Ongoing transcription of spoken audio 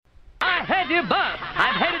you both.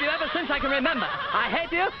 I've hated you ever since I can remember. I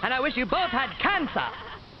hate you, and I wish you both had cancer.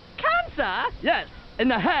 Cancer? Yes, in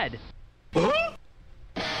the head.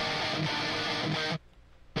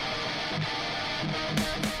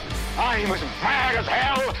 I'm as mad as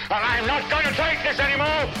hell, and I'm not going to take this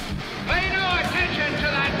anymore. Pay no attention to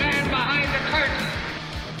that man behind the curtain.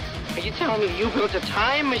 Are you telling me you built a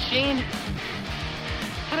time machine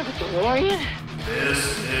out of a DeLorean?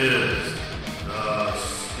 This is the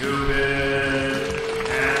Stupid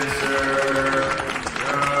Cancer Show.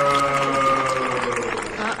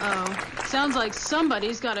 Uh-oh. Sounds like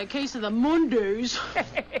somebody's got a case of the Mondays.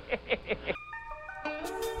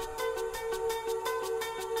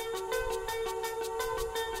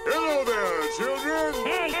 Hello there, children.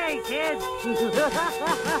 Hey, kids.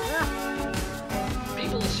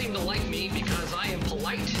 People seem to like me because I am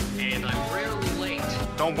polite and I'm rarely late.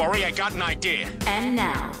 Don't worry, I got an idea. And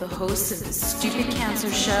now, the host of the Stupid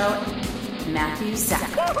Cancer Show, Matthew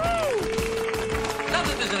Zachary. Not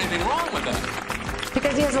that there's anything wrong with that.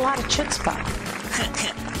 Because he has a lot of chutzpah.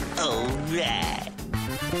 All right.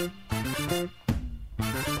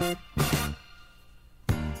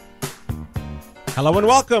 Hello and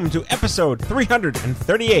welcome to episode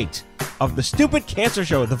 338 of the Stupid Cancer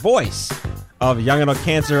Show, the voice of young adult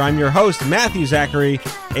cancer. I'm your host, Matthew Zachary,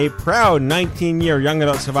 a proud 19-year young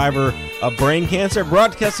adult survivor of brain cancer,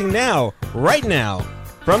 broadcasting right now,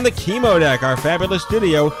 from the Chemo Deck, our fabulous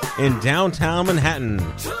studio in downtown Manhattan.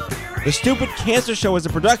 The Stupid Cancer Show is a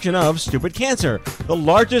production of Stupid Cancer, the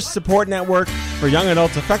largest support network for young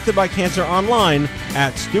adults affected by cancer online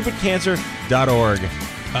at stupidcancer.org.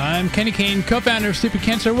 I'm Kenny Kane, co-founder of Stupid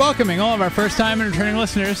Cancer, welcoming all of our first-time and returning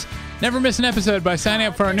listeners. Never miss an episode by signing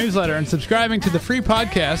up for our newsletter and subscribing to the free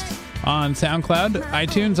podcast on SoundCloud,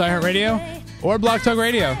 iTunes, iHeartRadio, or Blog Talk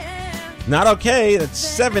Radio. Not okay that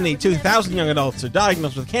 72,000 young adults are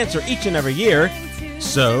diagnosed with cancer each and every year.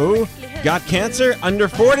 So, got cancer under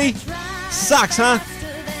 40? Sucks, huh?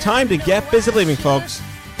 Time to get busy living, folks,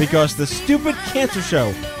 because the Stupid Cancer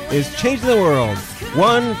Show is changing the world,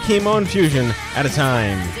 one chemo infusion at a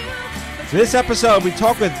time. In this episode, we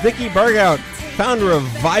talk with Vicki Bergout, founder of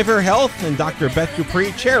Viver Health, and Dr. Beth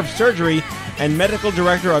Dupree, chair of surgery and medical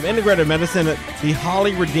director of integrative medicine at the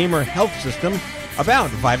Holly Redeemer Health System, about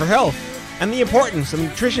Viver Health and the importance of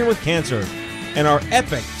nutrition with cancer. And our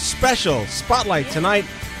epic special spotlight tonight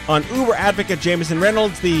on Uber advocate Jameson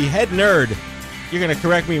Reynolds, the head nerd. You're going to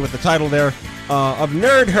correct me with the title there, of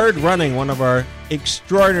Nerd Herd Running, one of our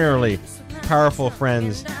extraordinarily powerful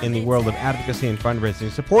friends in the world of advocacy and fundraising,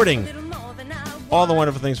 supporting all the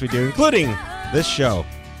wonderful things we do, including this show.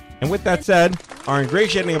 And with that said, our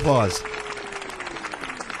ingratiating applause.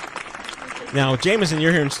 Now, Jameson,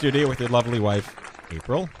 you're here in studio with your lovely wife,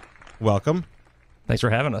 April. Welcome. Thanks for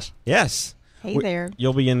having us. Yes. Hey there.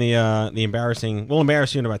 You'll be in the embarrassing... We'll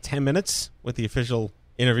embarrass you in about 10 minutes with the official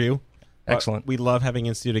interview. Excellent. We love having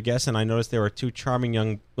in-studio guests, and I noticed there were two charming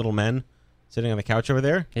young little men sitting on the couch over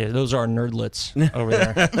there. Yeah, those are nerdlets over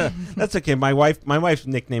there. That's okay. My wife's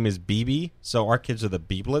nickname is BB, so our kids are the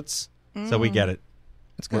Beeblets, so we get it.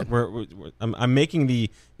 That's good. I'm making the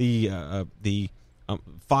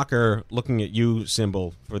Fokker looking at you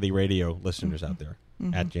symbol for the radio listeners out there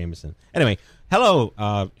at Jameson. Anyway,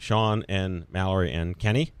 hello, Sean and Mallory and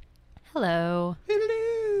Kenny. Hello.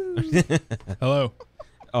 Hello.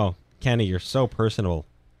 Oh, Kenny, you're so personable.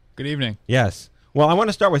 Good evening. Yes. Well, I want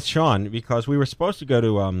to start with Sean because we were supposed to go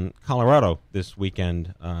to Colorado this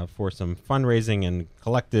weekend for some fundraising and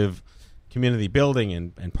collective community building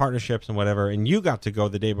and partnerships and whatever, and you got to go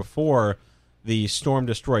the day before the storm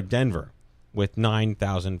destroyed Denver with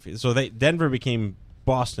 9,000. So Denver became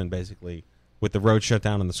Boston, basically, with the road shut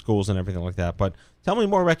down and the schools and everything like that. But tell me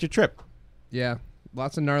more about your trip. Yeah,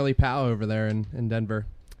 lots of gnarly pow over there in Denver.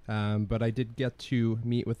 But I did get to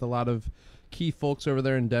meet with a lot of key folks over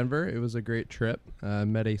there in Denver. It was a great trip.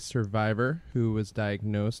 Met a survivor who was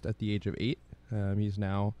diagnosed at the age of 8. He's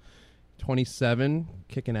now 27,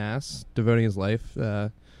 kicking ass, devoting his life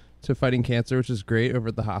to fighting cancer, which is great, over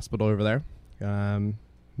at the hospital over there.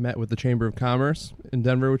 Met with the Chamber of Commerce in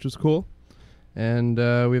Denver, which was cool. And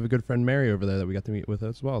we have a good friend, Mary, over there that we got to meet with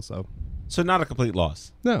as well. So not a complete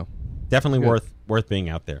loss. No. Definitely worth being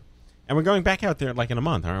out there. And we're going back out there like in a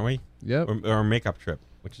month, aren't we? Yep. Or a makeup trip,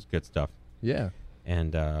 which is good stuff. Yeah.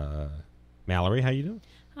 And Mallory, how you doing?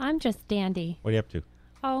 I'm just dandy. What are you up to?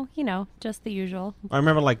 Oh, just the usual. I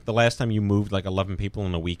remember like the last time you moved like 11 people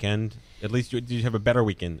in a weekend. At least did you have a better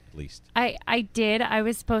weekend at least? I did. I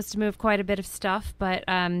was supposed to move quite a bit of stuff, but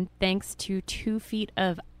thanks to 2 feet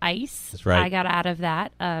of ice, That's right. I got out of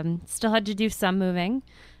that. Still had to do some moving.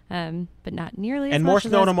 but not nearly as And much more as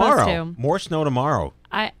snow I was supposed tomorrow. to. More snow tomorrow.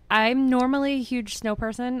 I'm normally a huge snow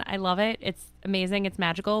person. I love it. It's amazing. It's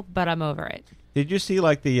magical, but I'm over it. Did you see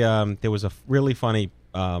like the there was a really funny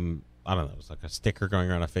I don't know, it was like a sticker going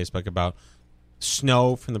around on Facebook about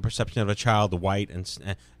snow from the perception of a child, white,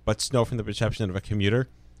 but snow from the perception of a commuter,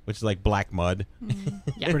 which is like black mud.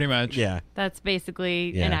 Yeah. Pretty much. Yeah. That's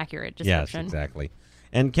basically an accurate description. Yes, exactly.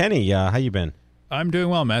 And Kenny, how you been? I'm doing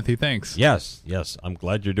well, Matthew. Thanks. Yes. I'm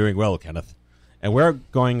glad you're doing well, Kenneth. And we're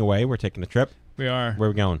going away. We're taking a trip. We are. Where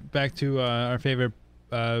are we going? Back to our favorite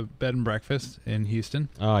bed and breakfast in Houston.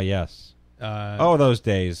 Oh, yes. Those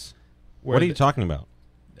days. What are you talking about?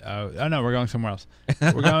 No, we're going somewhere else.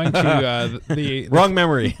 We're going to the wrong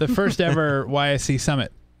memory. The first ever YSC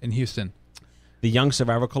summit in Houston. The Young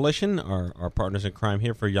Survival Coalition, our partners in crime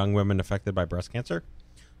here for young women affected by breast cancer,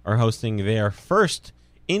 are hosting their first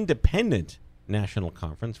independent national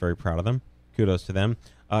conference. Very proud of them. Kudos to them.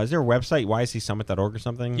 Is there a website, yscsummit.org or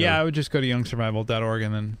something? Yeah, I would just go to youngsurvival.org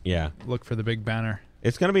and then look for the big banner.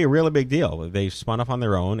 It's going to be a really big deal. They've spun off on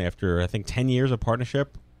their own after, I think, 10 years of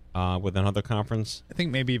partnership with another conference. I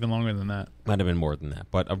think maybe even longer than that. Might have been more than that.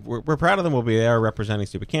 But we're proud of them. We'll be there representing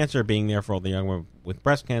Stupid Cancer, being there for all the young women with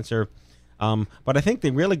breast cancer. But I think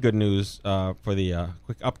the really good news for the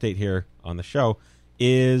quick update here on the show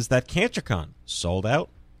is that CancerCon sold out.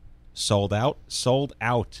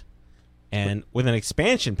 And with an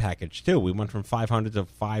expansion package, too. We went from 500 to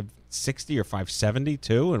 560 or 570,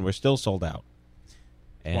 too, and we're still sold out.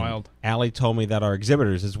 And wild. Allie told me that our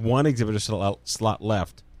exhibitors, there's one exhibitor slot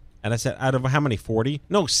left. And I said, out of how many, 40?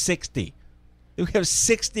 No, 60. We have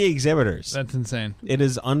 60 exhibitors. That's insane. It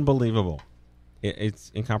is unbelievable.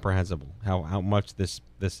 It's incomprehensible how much this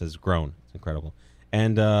has grown. It's incredible.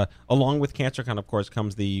 And along with CancerCon, of course,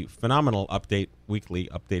 comes the phenomenal weekly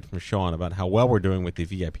update from Sean about how well we're doing with the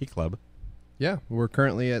VIP Club. Yeah, we're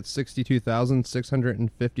currently at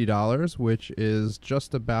 $62,650, which is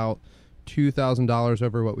just about $2,000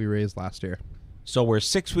 over what we raised last year. So we're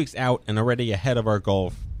 6 weeks out and already ahead of our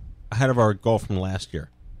goal from last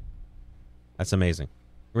year. That's amazing,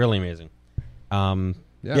 really amazing.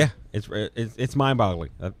 Yeah, it's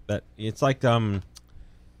mind-boggling. That it's like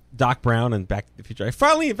Doc Brown and Back to the Future. I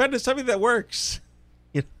finally invented something that works,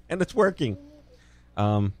 and it's working.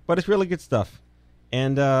 But it's really good stuff.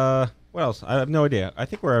 And what else? I have no idea. I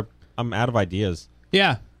think I'm out of ideas.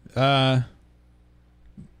 Yeah.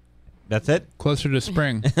 That's it? Closer to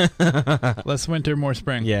spring. Less winter, more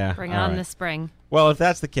spring. Yeah. Bring on the spring. Well, if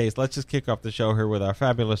that's the case, let's just kick off the show here with our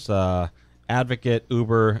fabulous advocate,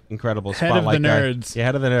 uber, incredible spotlight Head of the nerds. Yeah,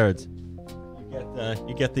 head of the nerds.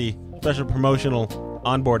 You get the special promotional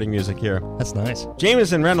onboarding music here. That's nice.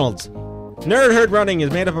 Jameson Reynolds. Nerd Herd Running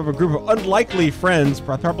is made up of a group of unlikely friends,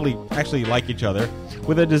 probably actually like each other,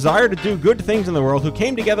 with a desire to do good things in the world, who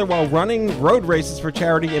came together while running road races for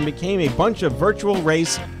charity and became a bunch of virtual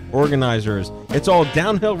race organizers. It's all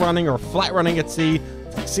downhill running or flat running at sea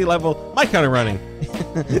level, my kind of running.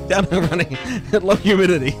 Downhill running at low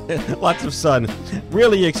humidity, lots of sun.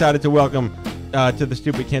 Really excited to welcome to the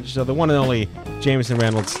Stupid Cancer Show the one and only Jameson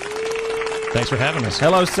Reynolds. Thanks for having us.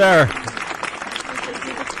 Hello, sir.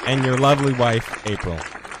 And your lovely wife, April.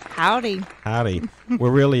 Howdy. We're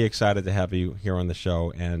really excited to have you here on the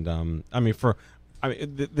show. And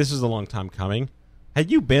this is a long time coming. Had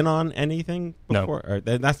you been on anything before? No. Or,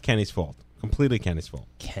 that's Kenny's fault. Completely Kenny's fault.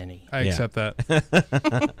 Kenny. I accept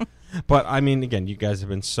that. But, I mean, again, you guys have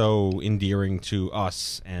been so endearing to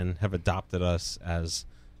us and have adopted us as,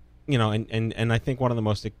 and I think one of the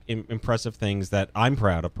most impressive things that I'm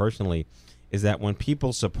proud of personally is that when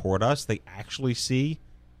people support us, they actually see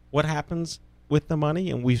what happens with the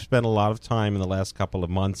money. And we've spent a lot of time in the last couple of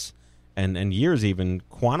months and years even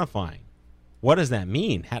quantifying. What does that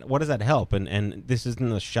mean? What does that help? And this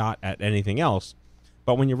isn't a shot at anything else.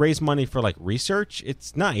 But when you raise money for, like, research,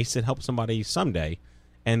 it's nice. It helps somebody someday.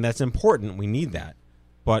 And that's important. We need that.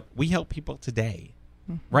 But we help people today,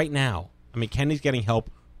 right now. I mean, Kenny's getting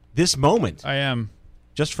help this moment. I am.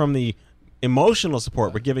 Just from the emotional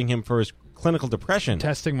support we're giving him for his clinical depression.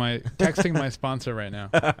 Texting my sponsor right now.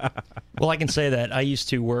 Well, I can say that I used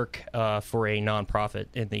to work for a nonprofit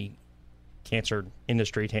in the cancer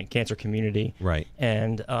industry, cancer community. Right.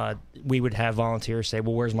 And we would have volunteers say,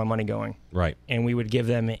 well, where's my money going? Right. And we would give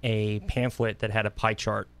them a pamphlet that had a pie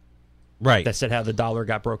chart. Right. That said how the dollar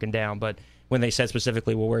got broken down. But when they said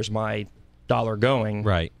specifically, well, where's my dollar going?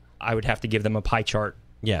 Right. I would have to give them a pie chart.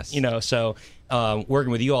 Yes. So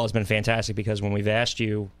working with you all has been fantastic because when we've asked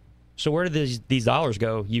you, so where do these dollars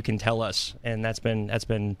go? You can tell us. And that's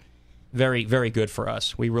been very, very good for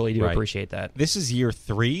us. We really do appreciate that. This is year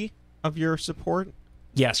 3 of your support?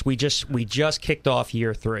 Yes, we just kicked off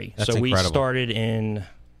year 3. That's so incredible. we started in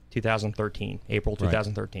 2013, April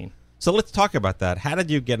 2013. Right. So let's talk about that. How did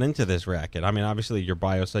you get into this racket? I mean, obviously your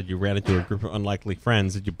bio said you ran into a group of unlikely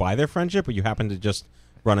friends. Did you buy their friendship, or you happened to just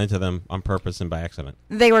run into them on purpose and by accident?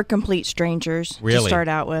 They were complete strangers to start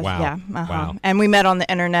out with. Wow. Yeah. Wow. And we met on the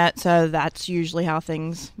internet, so that's usually how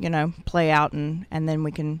things, play out, and then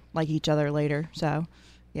we can like each other later. So,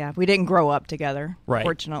 yeah, we didn't grow up together, right.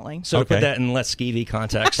 fortunately. So to put that in less skeevy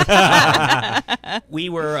context, we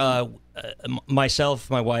were, myself,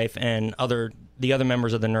 my wife, and the other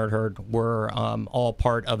members of the Nerd Herd were all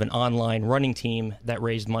part of an online running team that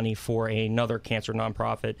raised money for another cancer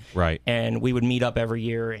nonprofit. Right. And we would meet up every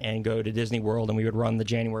year and go to Disney World, and we would run the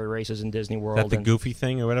January races in Disney World. Is that the Goofy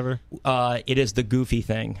thing or whatever? It is the Goofy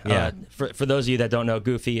thing. Yeah. For those of you that don't know,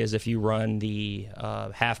 Goofy is if you run the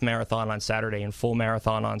half marathon on Saturday and full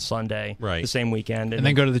marathon on Sunday, right. the same weekend. And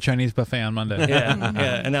then go to the Chinese buffet on Monday. Yeah,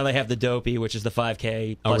 yeah. And now they have the Dopey, which is the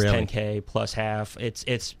 5K plus really? 10K plus half.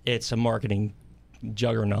 It's a marketing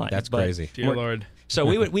juggernaut. That's crazy. Dear Lord. So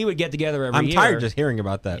we would get together every year. I'm tired just hearing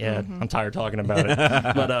about that. Yeah, I'm tired talking about it.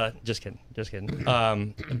 But just kidding.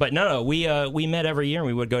 But no, we met every year and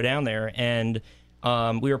we would go down there, and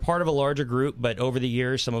we were part of a larger group. But over the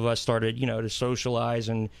years, some of us started, to socialize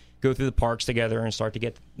and go through the parks together and start to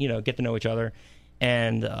get to know each other.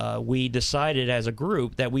 And we decided as a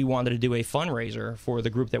group that we wanted to do a fundraiser for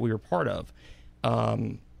the group that we were part of.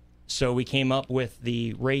 So we came up with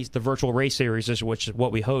the virtual race series, which is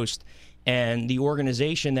what we host. And the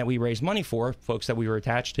organization that we raised money for, folks that we were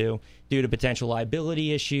attached to, due to potential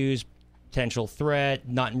liability issues, potential threat,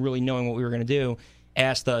 not really knowing what we were going to do,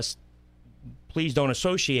 asked us, please don't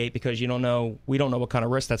associate because we don't know what kind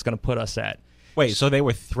of risk that's going to put us at. Wait, so they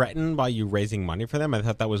were threatened by you raising money for them? I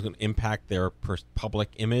thought that was going to impact their public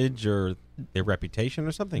image or their reputation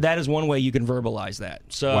or something. That is one way you can verbalize that.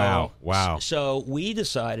 So Wow. So we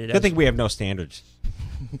decided. I think we have no standards.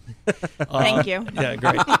 Thank you. Yeah,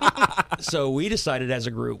 great. So we decided as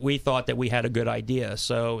a group, we thought that we had a good idea.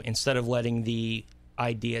 So instead of letting the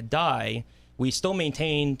idea die, we still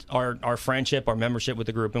maintained our friendship, our membership with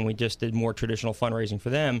the group, and we just did more traditional fundraising for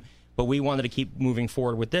them. But we wanted to keep moving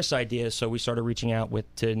forward with this idea, so we started reaching out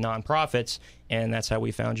to nonprofits, and that's how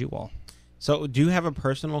we found you all. So do you have a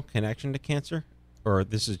personal connection to cancer? Or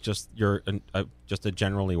this is just you're just a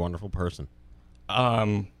generally wonderful person?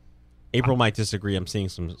 April might disagree. I'm seeing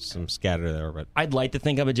some scatter there, but I'd like to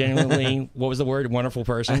think I'm a genuinely, what was the word, wonderful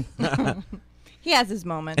person. He has his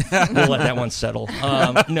moments. We'll let that one settle.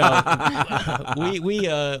 No,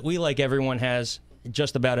 we like everyone has,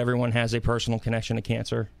 just about everyone has a personal connection to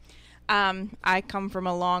cancer. I come from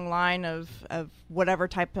a long line of whatever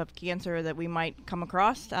type of cancer that we might come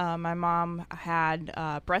across. My mom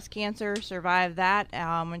had breast cancer, survived that.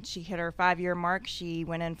 When she hit her 5-year mark, she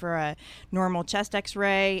went in for a normal chest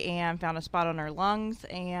x-ray and found a spot on her lungs,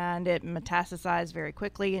 and it metastasized very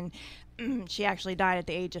quickly, and she actually died at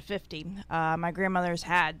the age of 50. My grandmother's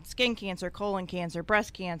had skin cancer, colon cancer,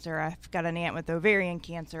 breast cancer. I've got an aunt with ovarian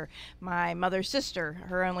cancer. My mother's sister,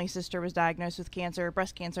 her only sister, was diagnosed with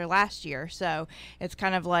breast cancer last year. So it's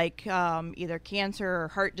kind of like either cancer or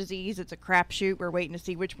heart disease. It's a crapshoot. We're waiting to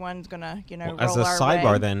see which one's going to, roll as a our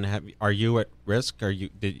sidebar, way. then, are you at risk? Are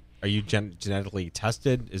you genetically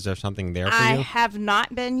tested? Is there something there for I you? have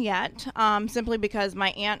not been yet, simply because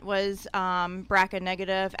my aunt was BRCA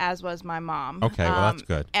negative, as was my mom. Okay, well, that's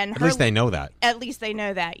good. And at least they know that. At least they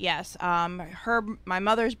know that, yes. My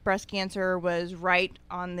mother's breast cancer was right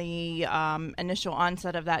on the initial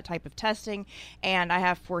onset of that type of testing, and I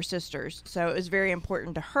have 4 sisters, so it was very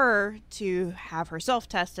important to her to have herself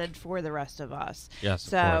tested for the rest of us. Yes,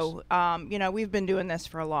 so, of course. We've been doing this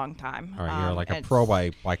for a long time. All right, you're like a pro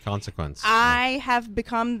by consequence. I have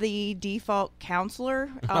become the default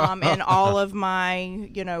counselor in all of my,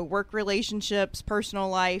 work relationships, personal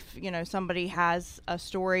life. Somebody has a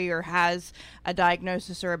story or has a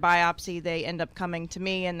diagnosis or a biopsy, they end up coming to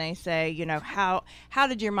me and they say, how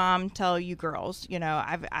did your mom tell you girls?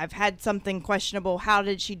 I've had something questionable. How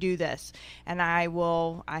did she do this? And I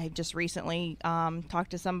just recently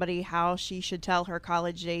talked to somebody how she should tell her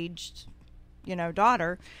college-aged,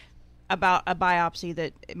 daughter about a biopsy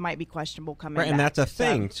that it might be questionable coming back. And that's a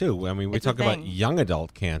thing, too. I mean, we talk about young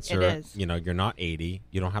adult cancer. It is. You're not 80.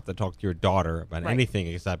 You don't have to talk to your daughter about anything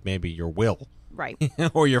except maybe your will. Right.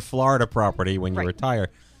 Or your Florida property when you retire.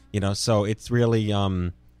 So it's really,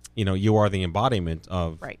 you are the embodiment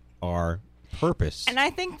of our purpose. And I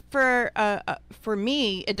think for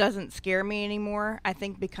me, it doesn't scare me anymore. I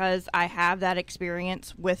think because I have that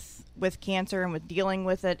experience with cancer and with dealing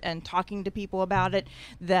with it and talking to people about it,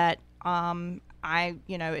 that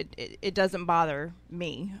it doesn't bother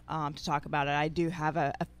me to talk about it. I do have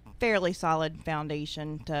a fairly solid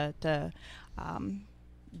foundation to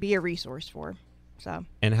be a resource for. So.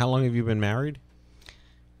 And how long have you been married?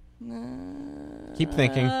 Keep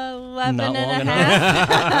thinking. 11 and a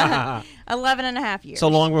half. 11 and a half years. So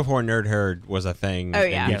long before Nerd Herd was a thing. Oh,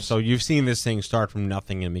 yeah. So you've seen this thing start from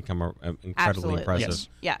nothing and become an incredibly Absolutely. impressive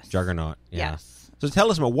Yes. juggernaut. Yeah. Yes. So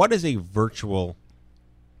tell us about, what is a virtual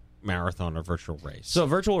marathon or virtual race? So a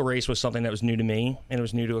virtual race was something that was new to me, and it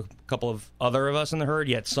was new to a couple of other of us in the herd,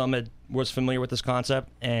 yet some was familiar with this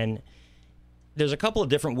concept. And there's a couple of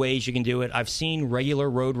different ways you can do it. I've seen regular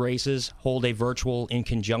road races hold a virtual in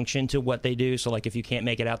conjunction to what they do. So, like, if you can't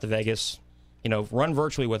make it out to Vegas, run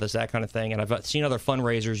virtually with us, that kind of thing. And I've seen other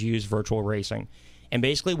fundraisers use virtual racing. And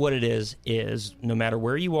basically what it is no matter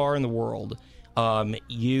where you are in the world,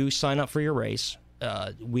 you sign up for your race.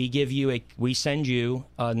 We send you,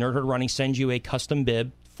 Nerd Herd Running sends you a custom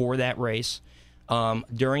bib for that race.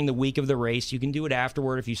 During the week of the race, you can do it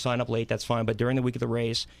afterward. If you sign up late, that's fine. But during the week of the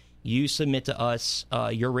race, you submit to us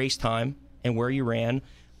your race time and where you ran,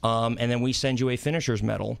 and then we send you a finisher's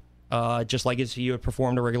medal, just like if you had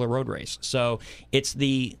performed a regular road race. So it's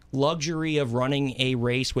the luxury of running a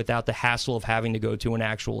race without the hassle of having to go to an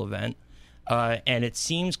actual event. And it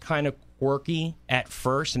seems kind of quirky at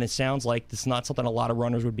first, and it sounds like it's not something a lot of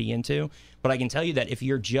runners would be into. But I can tell you that if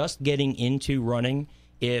you're just getting into running,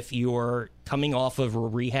 if you're coming off of a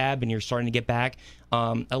rehab and you're starting to get back,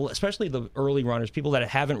 especially the early runners, people that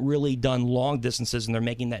haven't really done long distances and they're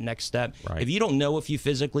making that next step. Right. If you don't know if you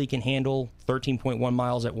physically can handle 13.1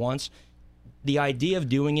 miles at once, the idea of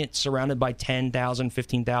doing it surrounded by 10,000,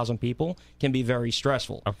 15,000 people can be very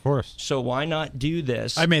stressful. Of course. So why not do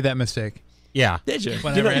this? I made that mistake. Yeah. Did you?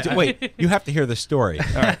 Wait, you have to hear the story.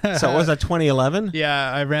 All right. So was that 2011?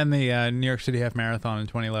 Yeah, I ran the New York City Half Marathon in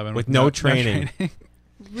 2011 with no training.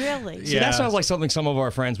 Really? See, that sounds like something some of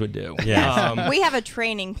our friends would do. Yeah. We have a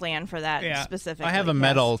training plan for that specifically. I have a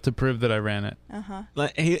medal to prove that I ran it.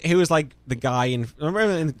 He was like the guy remember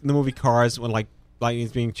in the movie Cars when like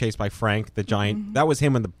he's being chased by Frank the giant. Mm-hmm. That was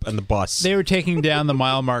him on the bus. They were taking down the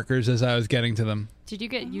mile markers as I was getting to them. Did you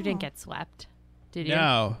didn't get swept? Did you?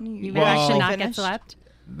 No. You actually not get swept?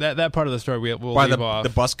 That part of the story we'll Why leave off. The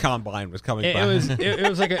bus combine was coming by. It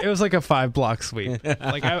was like a 5-block sweep.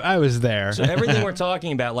 Like I was there. So everything we're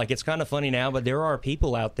talking about, like, it's kind of funny now, but there are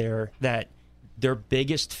people out there that their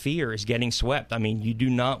biggest fear is getting swept. I mean, you do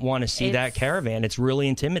not want to see that caravan. It's really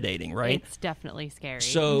intimidating, right? It's definitely scary.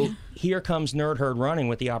 So here comes Nerd Herd Running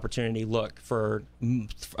with the opportunity. Look, for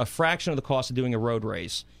a fraction of the cost of doing a road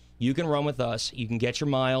race, you can run with us, you can get your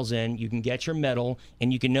miles in, you can get your medal,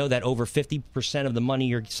 and you can know that over 50% of the money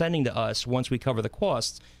you're sending to us, once we cover the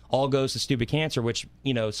costs, all goes to Stupid Cancer, which,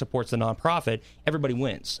 supports the nonprofit. Everybody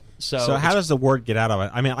wins. So how does the word get out of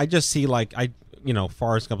it? I mean, I just see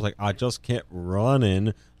Forrest Gump's like, I just can't run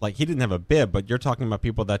in. Like, he didn't have a bib, but you're talking about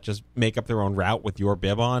people that just make up their own route with your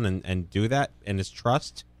bib on and do that, and it's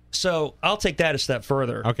trust? So I'll take that a step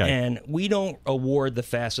further. Okay. And we don't award the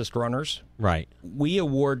fastest runners. Right. We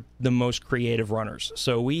award the most creative runners.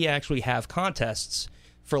 So we actually have contests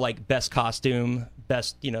for like best costume,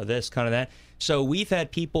 best, this, kind of that. So we've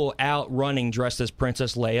had people out running dressed as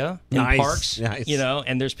Princess Leia in parks,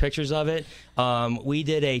 and there's pictures of it. We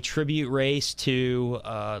did a tribute race to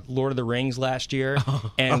Lord of the Rings last year,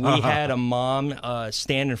 and we had a mom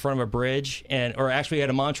stand in front of a bridge, or actually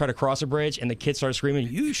had a mom try to cross a bridge, and the kids started screaming,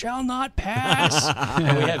 "You shall not pass!"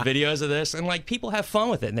 And we have videos of this, and like people have fun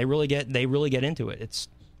with it, and they really get into it. It's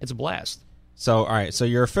a blast. So, all right. So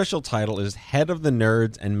your official title is Head of the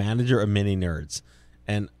Nerds and Manager of Mini Nerds,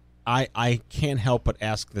 and I can't help but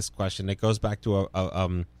ask this question. It goes back to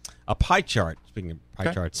a pie chart, speaking of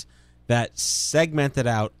pie charts, that segmented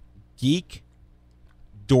out geek,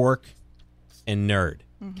 dork, and nerd.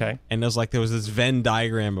 Okay. And there was this Venn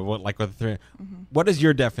diagram of what the three. What is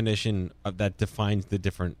your definition of that defines the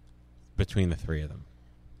difference between the three of them?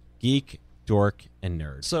 Geek, dork, and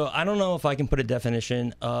nerd. So I don't know if I can put a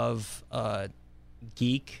definition of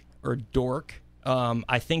geek or dork.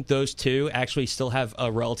 I think those two actually still have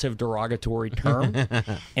a relative derogatory term.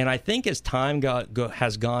 And I think as time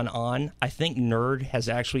has gone on, I think nerd has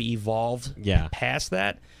actually evolved past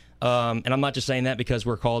that. And I'm not just saying that because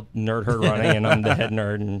we're called Nerd Herd Running and I'm the head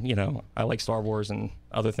nerd and, I like Star Wars and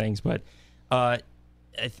other things. But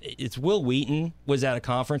it's Will Wheaton was at a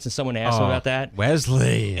conference and someone asked him about that.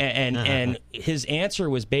 Wesley. And his answer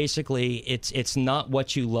was basically it's not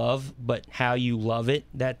what you love, but how you love it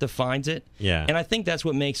that defines it. Yeah. And I think that's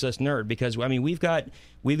what makes us nerd because we've got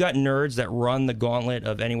nerds that run the gauntlet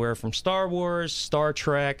of anywhere from Star Wars, Star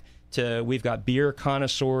Trek, we've got beer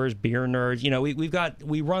connoisseurs, beer nerds.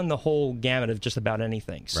 We run the whole gamut of just about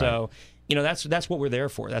anything. So, that's what we're there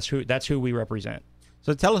for. That's who we represent.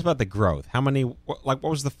 So tell us about the growth. What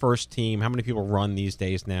was the first team? How many people run these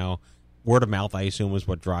days now? Word of mouth, I assume, was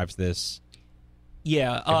what drives this.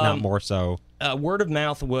 Yeah. If not more so. Word of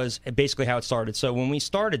mouth was basically how it started. So when we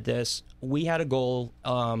started this, we had a goal.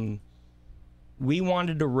 We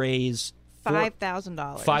wanted to raise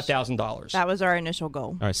 $5,000. $5,000. That was our initial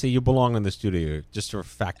goal. All right, so you belong in the studio, just for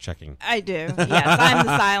fact-checking. I do. Yes, I'm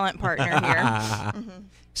the silent partner here. Mm-hmm.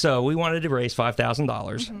 So we wanted to raise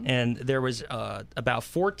 $5,000, and there was about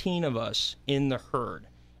 14 of us in the herd,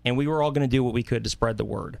 and we were all going to do what we could to spread the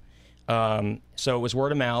word. So it was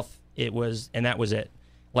word of mouth. And that was it.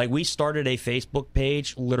 Like, we started a Facebook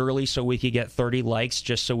page literally so we could get 30 likes,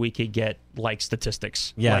 just so we could get like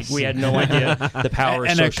statistics. Yes. Like, we had no idea the power of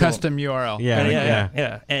and social. a custom URL.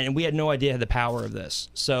 Yeah. And we had no idea the power of this.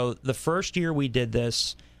 So the first year we did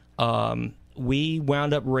this, we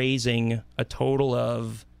wound up raising a total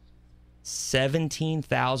of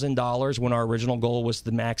 $17,000 when our original goal was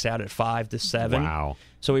to max out at 5 to 7. Wow.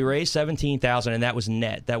 So we raised $17,000, and that was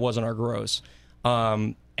net. That wasn't our gross.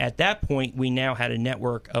 At that point, we now had a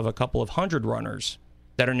network of a couple of hundred runners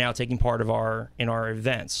that are now taking part in our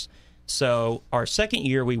events. So our second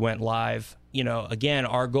year we went live, again,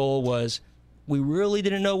 our goal was, we really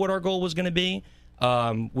didn't know what our goal was going to be.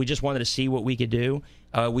 We just wanted to see what we could do.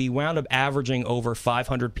 We wound up averaging over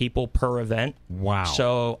 500 people per event. Wow.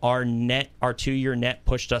 So our 2-year net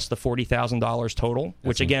pushed us to $40,000 total,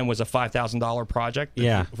 which again was a $5,000 project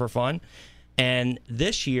for fun. And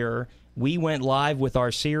this year, we went live with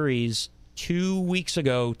our series 2 weeks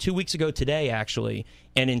ago today, actually.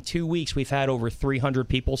 And in 2 weeks, we've had over 300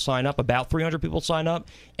 people sign up, about 300 people sign up.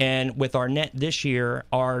 And with our net this year,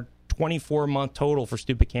 our 24-month total for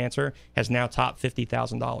Stupid Cancer has now topped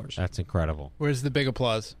 $50,000. That's incredible. Where's the big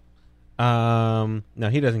applause? No,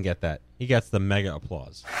 he doesn't get that. He gets the mega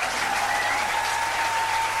applause.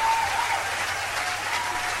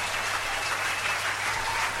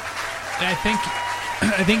 And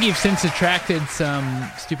I think you've since attracted some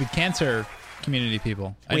Stupid Cancer community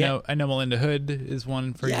people. I know Melinda Hood is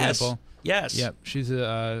one, for example. Yes. Yep. She's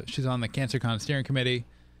on the CancerCon steering committee.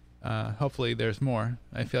 Hopefully there's more.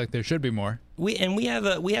 I feel like there should be more. We have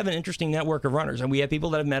an interesting network of runners, and we have people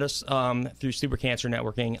that have met us through Stupid Cancer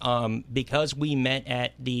networking because we met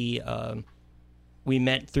at the we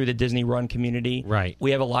met through the Disney Run community. Right.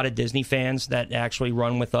 We have a lot of Disney fans that actually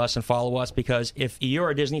run with us and follow us, because if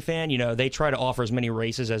you're a Disney fan, they try to offer as many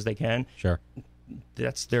races as they can. Sure.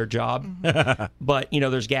 That's their job. But,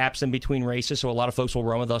 there's gaps in between races, so a lot of folks will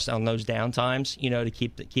run with us on those downtimes, to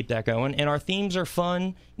keep that going. And our themes are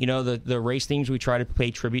fun. The race themes we try to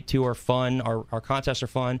pay tribute to are fun. Our contests are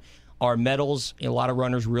fun. Our medals, a lot of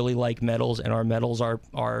runners really like medals, and our medals are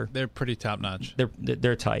they're pretty top-notch.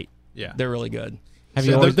 They're tight. Yeah. They're really good.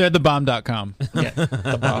 They're the bomb.com. Yeah,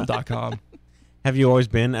 the bomb.com. Have you always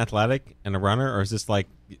been athletic and a runner, or is this like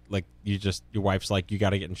your wife's like, you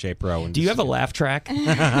got to get in shape, bro? And do you have a laugh track?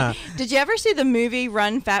 Did you ever see the movie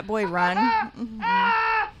Run, Fat Boy, Run?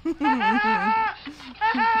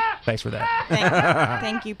 Thanks for that.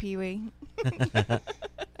 Thank you, Pee-wee.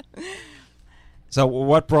 So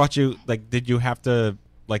what brought you, did you have to,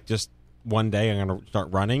 just one day I'm going to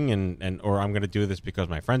start running or I'm going to do this because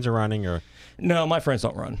my friends are running, or? No, my friends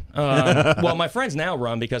don't run. Well, my friends now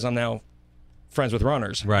run because I'm now friends with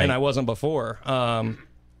runners, right? And I wasn't before.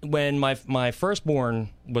 When my firstborn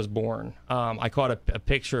was born, I caught a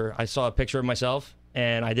picture. I saw a picture of myself,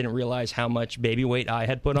 and I didn't realize how much baby weight I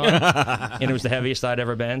had put on, and it was the heaviest I'd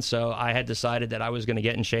ever been. So I had decided that I was going to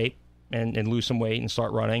get in shape and lose some weight and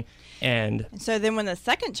start running. And so then when the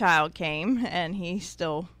second child came, and he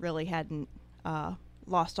still really hadn't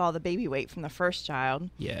lost all the baby weight from the first child.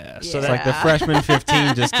 Yeah. So it's like the freshman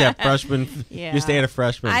 15 just kept freshman. Yeah. You stayed a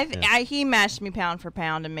freshman. He matched me pound for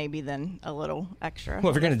pound, and maybe then a little extra. Well,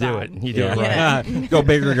 if you're going to do it, you do it right. Go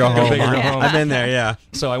big or go home. Go big or go home. I've been there, yeah.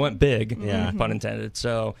 So I went big, yeah, pun intended.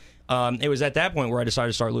 So it was at that point where I decided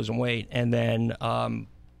to start losing weight. And then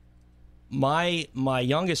my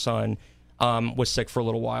youngest son was sick for a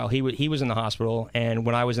little while. He was in the hospital, and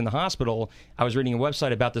when I was in the hospital, I was reading a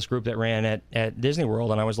website about this group that ran at Disney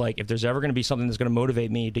World, and I was like, if there's ever going to be something that's going to motivate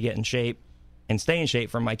me to get in shape and stay in shape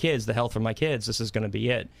for my kids, the health for my kids, this is going to be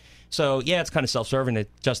it. So yeah, it's kind of self-serving to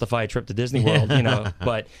justify a trip to Disney World,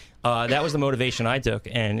 but that was the motivation I took,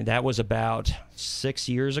 and that was about 6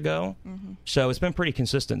 years ago. Mm-hmm. So it's been pretty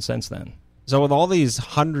consistent since then. So with all these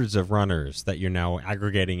hundreds of runners that you're now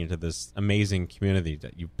aggregating into this amazing community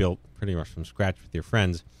that you built pretty much from scratch with your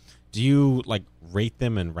friends, do you rate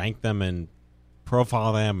them and rank them and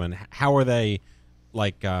profile them, and how are they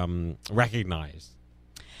like recognized?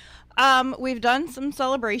 We've done some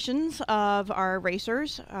celebrations of our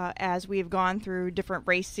racers as we've gone through different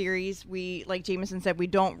race series. We, like Jameson said, we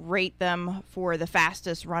don't rate them for the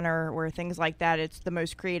fastest runner or things like that. It's the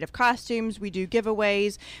most creative costumes. We do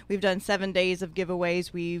giveaways. We've done 7 days of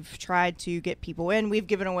giveaways. We've tried to get people in. We've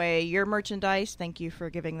given away your merchandise. Thank you for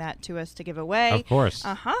giving that to us to give away. Of course.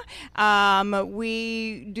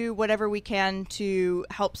 We do whatever we can to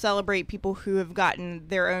help celebrate people who have gotten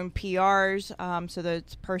their own PRs, so that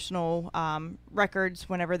it's personal records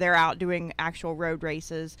whenever they're out doing actual road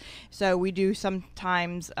races. So we do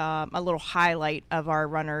sometimes a little highlight of our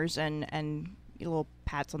runners and little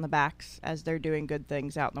pats on the backs as they're doing good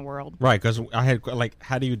things out in the world. Right, because I had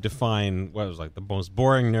how do you define what was like the most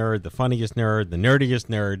boring nerd, the funniest nerd, the nerdiest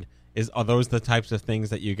nerd? Are those the types of things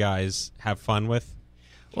that you guys have fun with?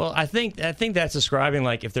 Well, I think that's describing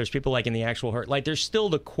like if there's people like in the actual herd, like there's still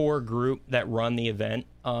the core group that run the event.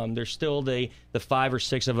 There's still the 5 or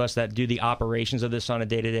 6 of us that do the operations of this on a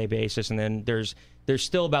day-to-day basis, and then there's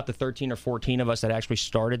still about the 13 or 14 of us that actually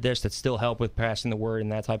started this that still help with passing the word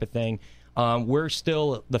and that type of thing. We're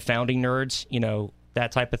still the founding nerds,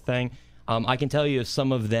 that type of thing. I can tell you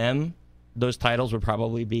some of them, those titles would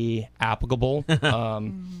probably be applicable.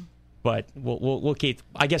 But we'll keep.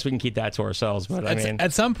 I guess we can keep that to ourselves. But I mean,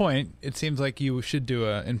 at some point, it seems like you should do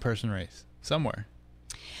a in-person race somewhere.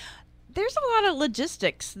 There's a lot of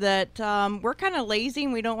logistics that we're kind of lazy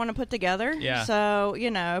and we don't want to put together. Yeah. So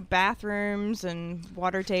bathrooms and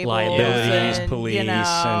water tables, liabilities, and, police,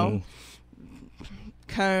 and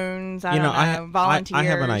cones. I don't know. Volunteers. I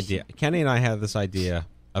have an idea. Kenny and I had this idea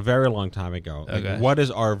a very long time ago. Okay. Like, what is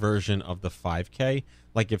our version of the 5K?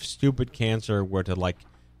 Like, if Stupid Cancer were to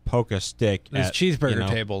poke a stick There's at cheeseburger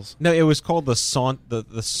tables. No, it was called the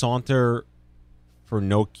Saunter for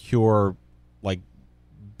No Cure,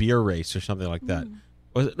 beer race or something like that.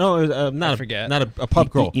 Was it? No, it was not a pub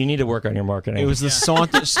crawl. You need to work on your marketing. It was the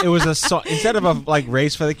Saunter. It was instead of a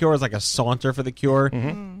race for the cure, it was like a saunter for the cure,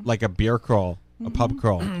 like a beer crawl, a pub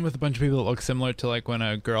crawl with a bunch of people that look similar to when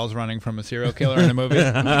a girl's running from a serial killer in a movie.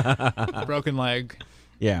 Broken leg.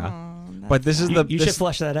 Yeah, but this is you should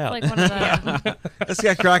flesh that out. Like one of the Let's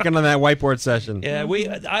get cracking on that whiteboard session. Yeah,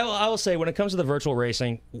 I will say when it comes to the virtual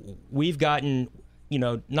racing, we've gotten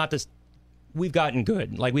we've gotten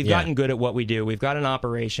good. We've gotten good at what we do. We've got an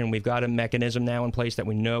operation. We've got a mechanism now in place that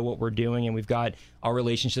we know what we're doing, and we've got our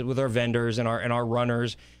relationship with our vendors and our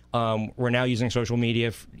runners. We're now using social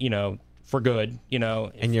media, for good,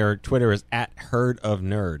 And your Twitter is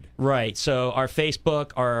 @HerdOfNerd. Right. So our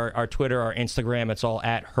Facebook, our Twitter, our Instagram, it's all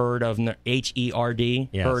 @HerdOfNerd, HERD,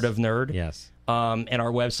 Yes. Herd of Nerd. Yes. And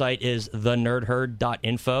our website is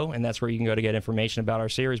thenerdherd.info, and that's where you can go to get information about our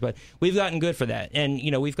series. But we've gotten good for that. And,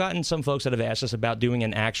 we've gotten some folks that have asked us about doing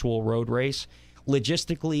an actual road race.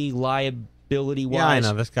 Logistically, liability-wise. Yeah, I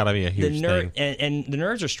know. That's got to be a huge thing. And the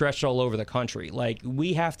nerds are stretched all over the country.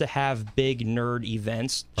 We have to have big nerd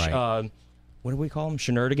events. Right. What do we call them?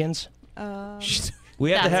 Shenanigans? We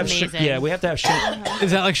have That's to have amazing. we have to have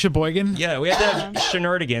Is that like Sheboygan? yeah, we have to have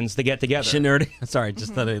shenanigans to get together. Sorry,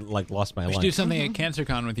 just that I lost my We should line. do something at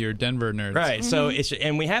CancerCon with your Denver nerds. Right. So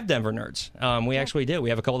and we have Denver nerds. We actually do.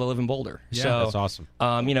 We have a couple that live in Boulder. Yeah, so, that's awesome.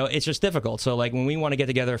 It's just difficult. So when we want to get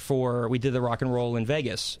together we did the rock and roll in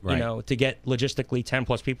Vegas, Right. to get logistically 10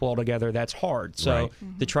 plus people all together, that's hard. So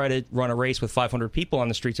to try to run a race with 500 people on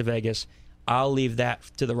the streets of Vegas, I'll leave that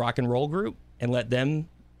to the rock and roll group and let them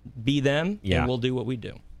be them, and we'll do what we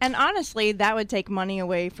do. And honestly, that would take money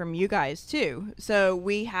away from you guys, too. So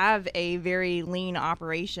we have a very lean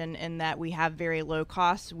operation in that we have very low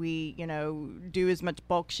costs. We, do as much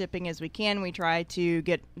bulk shipping as we can. We try to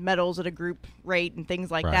get metals at a group rate and things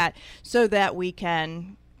like that so that we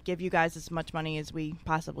can give you guys as much money as we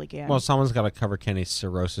possibly can. Well, someone's got to cover Kenny's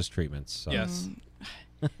cirrhosis treatments. So. Yes.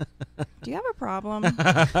 Do you have a problem?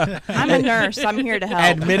 I'm a nurse. I'm here to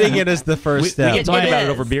help. Admitting it is the first step. We can talk about it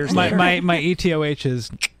over beers later. My ETOH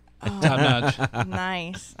is top notch.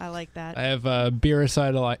 Nice. I like that. I have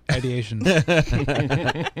beericidal ideation.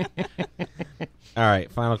 All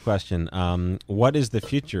right, final question. What is the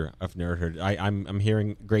future of Nerdherd? I'm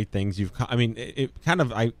hearing great things.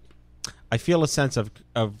 I feel a sense of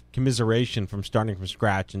commiseration from starting from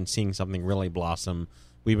scratch and seeing something really blossom.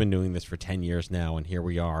 We've been doing this for 10 years now, and here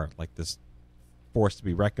we are, this force to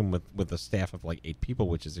be reckoned with a staff of 8 people,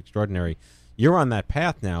 which is extraordinary. You're on that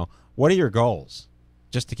path now. What are your goals?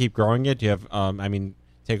 Just to keep growing it? Do you have,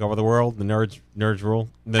 to take over the world. The nerds rule.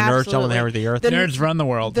 The nerds shall inherit the earth. The nerds run the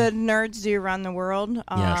world. The nerds do run the world.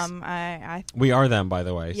 Yes. We are them, by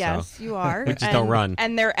the way. Yes, so. you are. We just don't run.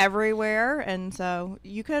 And they're everywhere, and so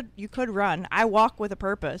you could run. I walk with a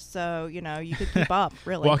purpose, so you could keep up.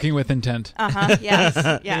 Really, walking with intent.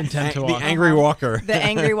 Yes. Intent to walk. The angry walker. The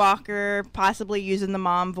angry walker, possibly using the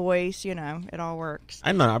mom voice. It all works.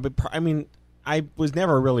 I don't know. I mean, I was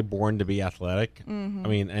never really born to be athletic. Mm-hmm. I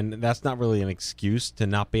mean, and that's not really an excuse to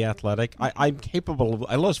not be athletic. I'm capable of...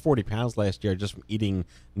 I lost 40 pounds last year just from eating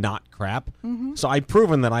not crap. Mm-hmm. So I've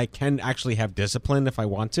proven that I can actually have discipline if I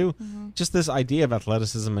want to. Mm-hmm. Just this idea of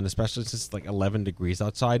athleticism, and especially since it's like 11 degrees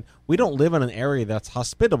outside, we don't live in an area that's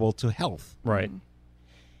hospitable to health. Right.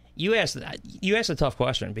 You asked a tough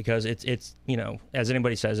question because it's as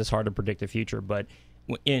anybody says, it's hard to predict the future. But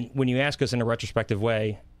when you ask us in a retrospective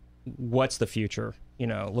way, what's the future?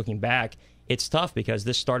 Looking back, it's tough because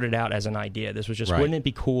this started out as an idea. This was just, wouldn't it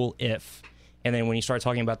be cool if? And then when you start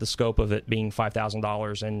talking about the scope of it being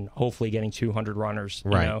 $5,000 and hopefully getting 200 runners,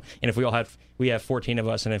 and if we have 14 of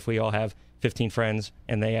us, and if we all have 15 friends,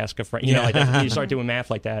 and they ask a friend, like that, you start doing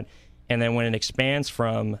math like that. And then when it expands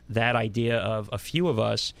from that idea of a few of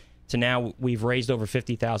us to now we've raised over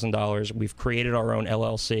 $50,000, we've created our own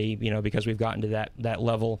LLC, because we've gotten to that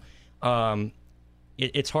level.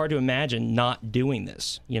 It's hard to imagine not doing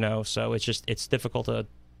this, so it's difficult to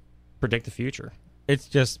predict the future. It's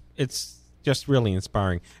just really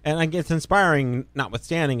inspiring. And I guess it's inspiring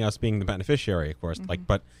notwithstanding us being the beneficiary, of course,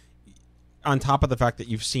 but on top of the fact that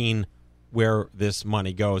you've seen where this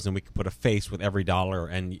money goes, and we can put a face with every dollar,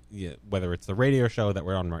 and whether it's the radio show that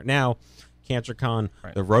we're on right now, CancerCon,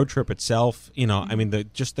 the road trip itself, I mean,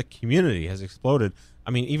 the community has exploded.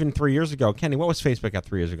 I mean, even 3 years ago, Kenny, what was Facebook at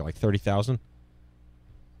 3 years ago? Like 30,000?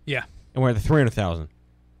 Yeah. And we're at the 300,000.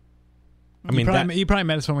 I mean, you probably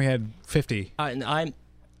met us when we had 50. I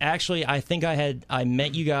think I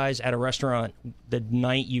met you guys at a restaurant the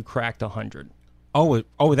night you cracked 100. Oh,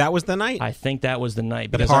 that was the night? I think that was the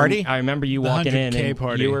night. The party? I remember you walking in, and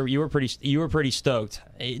party. you were pretty stoked.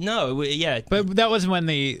 No, yeah, but that was when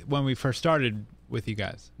we first started with you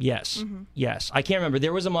guys. Yes, yes. I can't remember.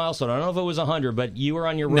 There was a milestone. I don't know if it was 100, but you were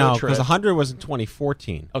on your road trip. No, because 100 was in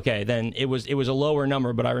 2014. Okay, then it was a lower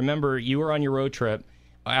number. But I remember you were on your road trip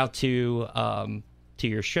out to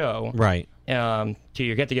your show, right? To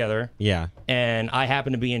your get together, yeah. And I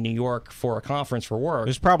happened to be in New York for a conference for work. It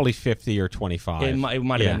was probably 50 or 25. It might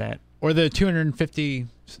have been that, or the 250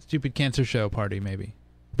 Stupid Cancer Show party, maybe.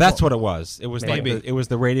 That's what it was. It was maybe. it was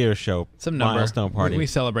the radio show milestone party. We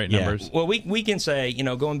celebrate numbers. Well, we can say,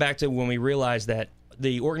 going back to when we realized that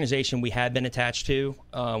the organization we had been attached to,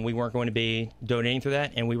 we weren't going to be donating through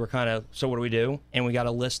that, and we were kind of, so what do we do? And we got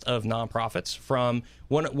a list of nonprofits from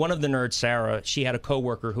one of the nerds, Sarah. She had a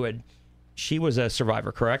coworker she was a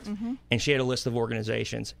survivor, correct? Mm-hmm. And she had a list of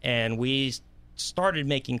organizations, and we started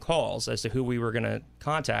making calls as to who we were going to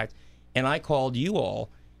contact, and I called you all,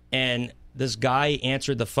 and this guy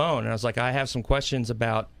answered the phone, and I was like, I have some questions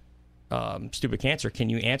about Stupid Cancer. Can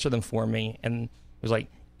you answer them for me? And it was like,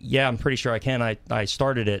 yeah, I'm pretty sure I can. I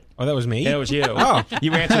started it. Oh, that was me? Yeah, it was you. Oh.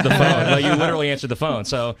 You answered the phone. Like, you literally answered the phone.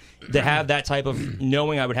 So to have that type of,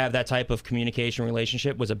 knowing I would have that type of communication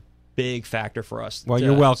relationship was a big factor for us. Well,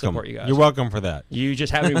 you're welcome. Support you guys. You're welcome for that. You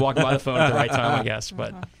just happened to be walking by the phone at the right time, I guess.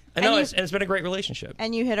 But I know it's been a great relationship.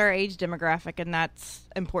 And you hit our age demographic, and that's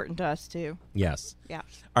important to us, too. Yes. Yeah.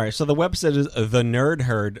 All right, so the website is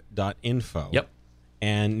thenerdherd.info. Yep.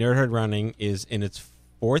 And Nerd Herd Running is in its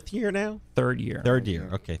fourth year now? Third year.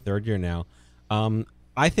 Okay, third year now.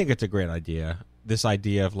 I think it's a great idea. This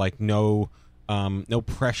idea of like no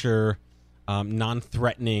pressure,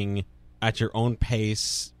 non-threatening, at your own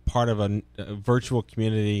pace, part of a virtual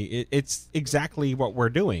community. It's exactly what we're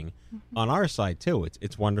doing on our side too.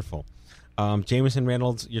 It's wonderful. Jameson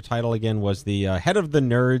Reynolds, your title again was the head of the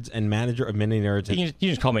nerds and manager of mini nerds. You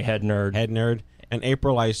just call me head nerd. Head nerd. And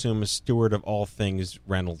April, I assume, is steward of all things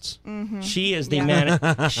Reynolds. Mm-hmm. She is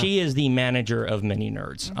the she is the manager of many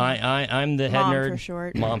nerds. Mm-hmm. I'm the head Mom nerd. For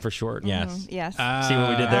short. Mom for short. Yes. Yes. See what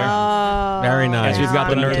we did there? Oh, very nice. Yes, we've got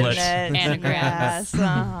the nerdlets. Anagrams.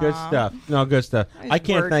 Good stuff. No, good stuff. I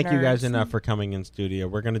can't thank nerds. you guys enough for coming in studio.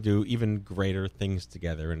 We're going to do even greater things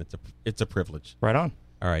together, and it's a privilege. Right on.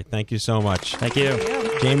 All right. Thank you so much. Thank you.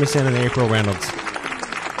 Jameson and April Reynolds.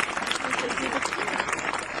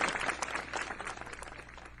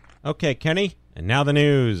 Okay, Kenny, and now the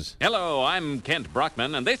news. Hello, I'm Kent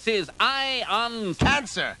Brockman, and this is Eye on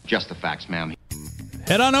Cancer. Just the facts, ma'am.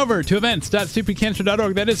 Head on over to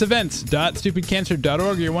events.stupidcancer.org. That is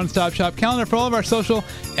events.stupidcancer.org, your one-stop shop calendar for all of our social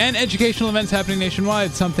and educational events happening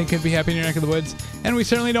nationwide. Something could be happening in your neck of the woods, and we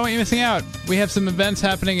certainly don't want you missing out. We have some events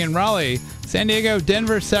happening in Raleigh, San Diego,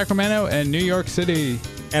 Denver, Sacramento, and New York City.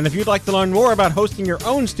 And if you'd like to learn more about hosting your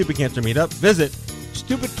own Stupid Cancer meetup, visit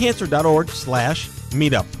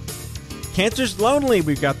stupidcancer.org/meetup. Cancer's lonely.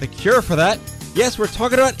 We've got the cure for that. Yes, we're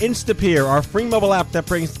talking about Instapeer, our free mobile app that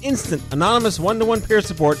brings instant, anonymous, one-to-one peer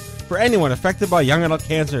support for anyone affected by young adult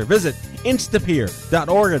cancer. Visit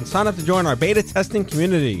instapeer.org and sign up to join our beta testing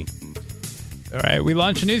community. All right, we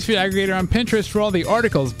launched a newsfeed aggregator on Pinterest for all the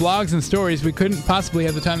articles, blogs, and stories we couldn't possibly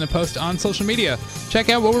have the time to post on social media. Check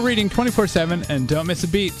out what we're reading 24/7 and don't miss a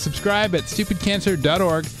beat. Subscribe at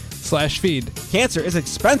stupidcancer.org/feed. Cancer is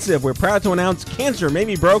expensive. We're proud to announce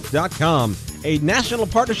CancerMayBeBroke.com, a national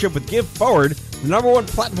partnership with Give Forward, the #1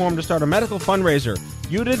 platform to start a medical fundraiser.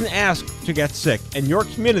 You didn't ask to get sick, and your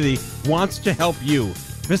community wants to help you.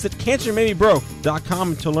 Visit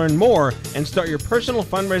CancerMayBeBroke.com to learn more and start your personal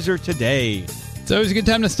fundraiser today. It's always a good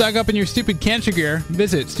time to stock up on your Stupid Cancer gear.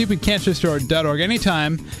 Visit stupidcancerstore.org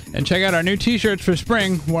anytime and check out our new t-shirts for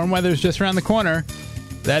spring. Warm weather's just around the corner.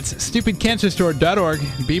 That's stupidcancerstore.org.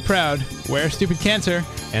 Be proud. Wear Stupid Cancer.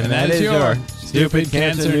 And that is your Stupid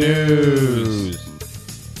Cancer News.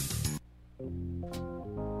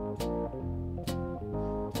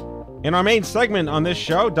 In our main segment on this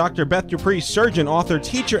show, Dr. Beth Dupree, surgeon, author,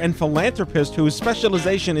 teacher, and philanthropist whose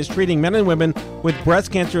specialization is treating men and women with breast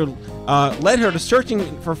cancer, led her to searching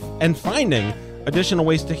for and finding additional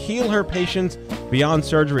ways to heal her patients beyond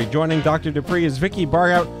surgery. Joining Dr. Dupree is Vicky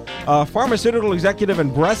Bargout, a pharmaceutical executive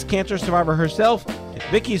and breast cancer survivor herself.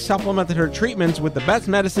 Vicky supplemented her treatments with the best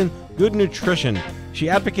medicine, good nutrition. She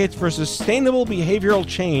advocates for sustainable behavioral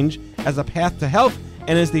change as a path to health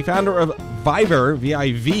and is the founder of Viver,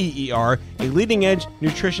 V-I-V-E-R, a leading-edge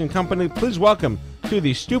nutrition company. Please welcome to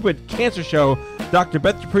the Stupid Cancer Show, Dr.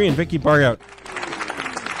 Beth Dupree and Vicky Bargout.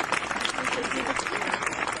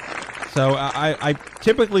 So I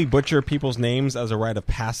typically butcher people's names as a rite of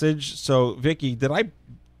passage. So, Vicky, did I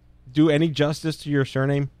do any justice to your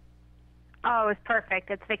surname? Oh, it's perfect.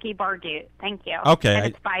 It's Vicky Bargout. Thank you. Okay. And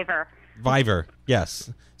it's Viver. Viver,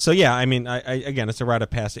 yes. So yeah, I mean, I again, it's a rite of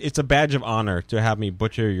passage. It's a badge of honor to have me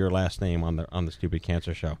butcher your last name on the Stupid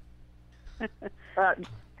Cancer Show.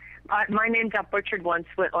 My name got butchered once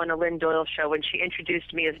on a Lynn Doyle show when she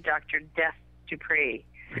introduced me as Dr. Death Dupree.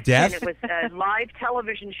 Death? And it was a live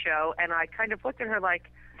television show, and I kind of looked at her like,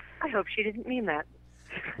 I hope she didn't mean that.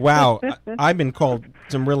 Wow, I've been called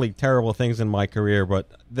some really terrible things in my career, but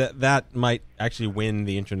that might actually win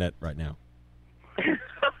the internet right now.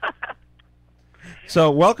 So,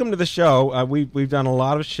 welcome to the show. We've done a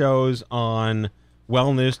lot of shows on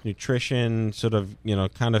wellness, nutrition, sort of,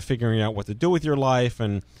 kind of figuring out what to do with your life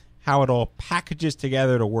and how it all packages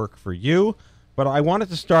together to work for you. But I wanted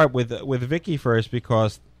to start with Vicky first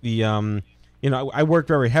because I worked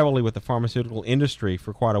very heavily with the pharmaceutical industry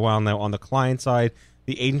for quite a while now on the client side,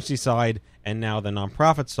 the agency side, and now the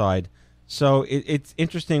nonprofit side. So it's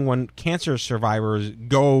interesting when cancer survivors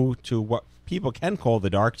go to what people can call the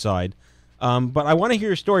dark side. But I want to hear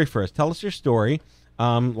your story first. Tell us your story.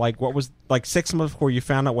 What was 6 months before you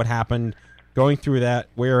found out what happened, going through that,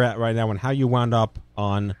 where you're at right now, and how you wound up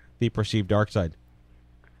on the perceived dark side.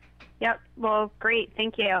 Yep. Well, great.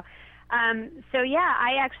 Thank you.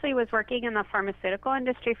 I actually was working in the pharmaceutical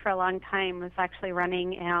industry for a long time. Was actually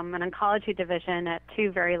running an oncology division at 2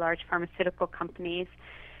 very large pharmaceutical companies.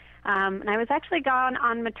 And I was actually gone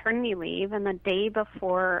on maternity leave, and the day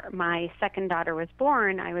before my second daughter was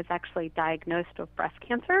born, I was actually diagnosed with breast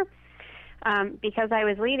cancer. Because I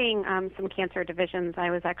was leading some cancer divisions, I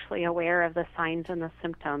was actually aware of the signs and the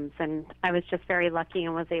symptoms, and I was just very lucky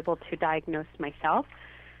and was able to diagnose myself.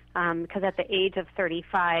 Because at the age of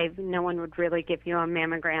 35, no one would really give you a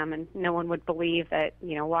mammogram, and no one would believe that,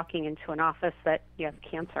 walking into an office that you have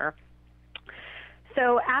cancer.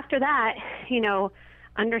 So after that,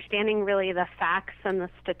 understanding really the facts and the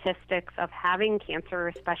statistics of having cancer,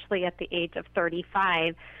 especially at the age of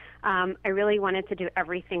 35, I really wanted to do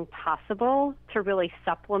everything possible to really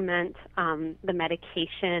supplement the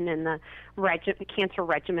medication and the cancer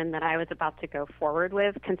regimen that I was about to go forward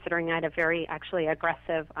with, considering I had a very actually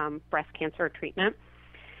aggressive breast cancer treatment.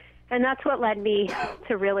 And that's what led me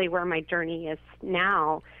to really where my journey is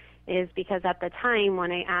now, is because at the time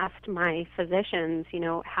when I asked my physicians,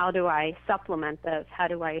 how do I supplement this? How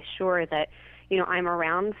do I assure that, I'm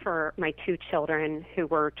around for my 2 children who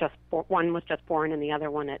were one was just born and the other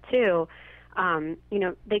one at 2,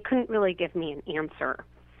 they couldn't really give me an answer.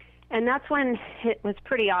 And that's when it was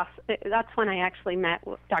pretty awesome. That's when I actually met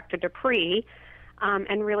Dr. Dupree,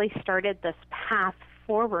 and really started this path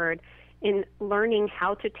forward in learning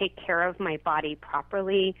how to take care of my body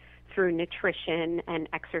properly through nutrition and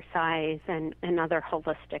exercise and other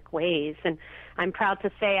holistic ways. And I'm proud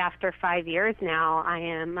to say after 5 years now, I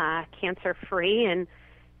am cancer-free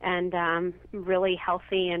and really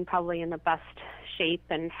healthy and probably in the best shape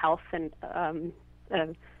and health and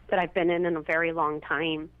that I've been in a very long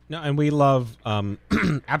time. No, and we love,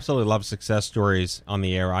 absolutely love success stories on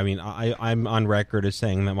the air. I mean, I'm on record as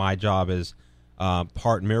saying that my job is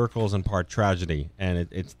part miracles and part tragedy, and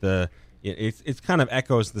it's kind of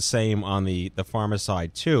echoes the same on the pharma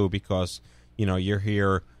side too, because you're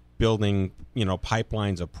here building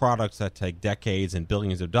pipelines of products that take decades and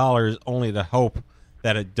billions of dollars, only to hope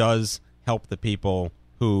that it does help the people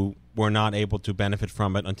who were not able to benefit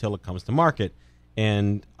from it until it comes to market.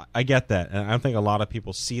 And I get that, and I don't think a lot of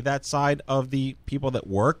people see that side of the people that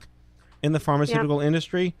work in the pharmaceutical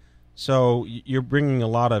industry. So you're bringing a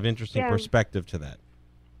lot of interesting perspective to that.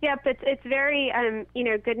 Yep, it's very,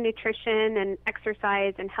 good nutrition and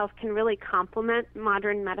exercise and health can really complement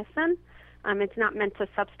modern medicine. It's not meant to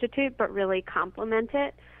substitute, but really complement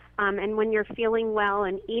it. And when you're feeling well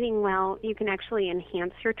and eating well, you can actually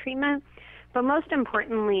enhance your treatment. But most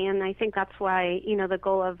importantly, and I think that's why, the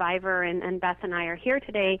goal of Viver and Beth and I are here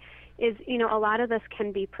today, is, a lot of this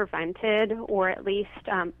can be prevented or at least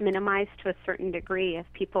minimized to a certain degree if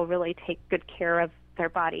people really take good care of their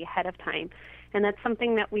body ahead of time. And that's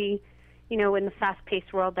something that we, in the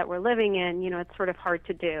fast-paced world that we're living in, it's sort of hard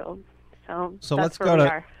to do. So let's go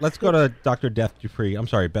to Dr. Beth Dupree. I'm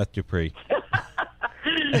sorry, Beth Dupree.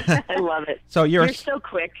 I love it. So you're so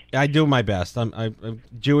quick. I do my best. I'm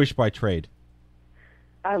Jewish by trade.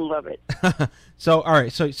 I love it. So, all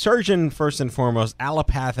right. So, surgeon first and foremost,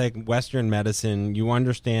 allopathic Western medicine. You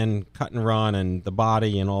understand cut and run and the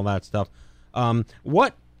body and all that stuff.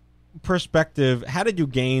 What perspective? How did you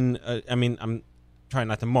gain? I'm trying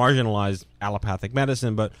not to marginalize allopathic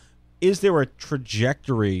medicine, but is there a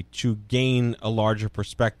trajectory to gain a larger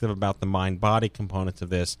perspective about the mind-body components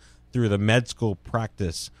of this through the med school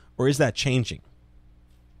practice, or is that changing?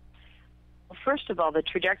 First of all, the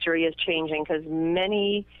trajectory is changing because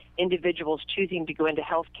many individuals choosing to go into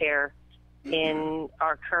healthcare in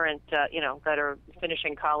our current, that are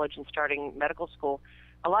finishing college and starting medical school,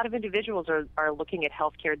 a lot of individuals are looking at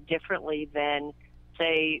healthcare differently than,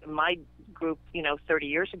 say, my group, 30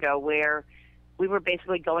 years ago, where we were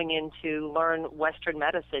basically going in to learn Western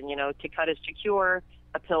medicine, to cut is to cure,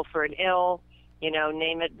 a pill for an ill,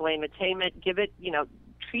 name it, blame it, tame it, give it,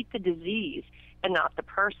 treat the disease and not the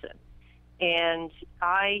person. And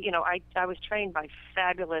I was trained by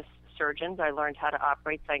fabulous surgeons. I learned how to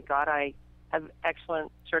operate. Thank God I have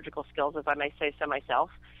excellent surgical skills, if I may say so myself.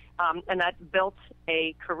 And that built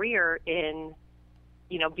a career in,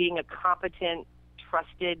 being a competent,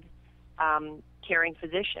 trusted, caring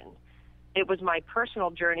physician. It was my personal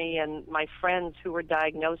journey and my friends who were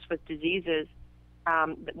diagnosed with diseases.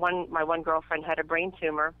 My one girlfriend had a brain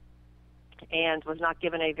tumor and was not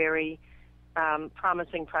given a very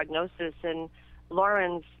promising prognosis, and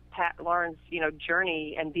Lauren's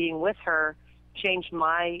journey and being with her changed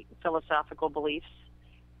my philosophical beliefs.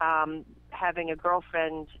 Having a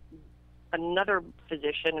girlfriend, another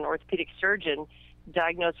physician, an orthopedic surgeon,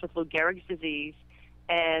 diagnosed with Lou Gehrig's disease,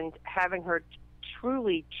 and having her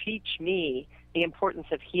truly teach me the importance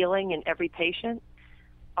of healing in every patient.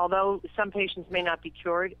 Although some patients may not be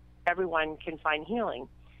cured, everyone can find healing.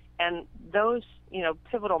 And those,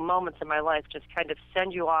 pivotal moments in my life just kind of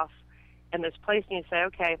send you off in this place, and you say,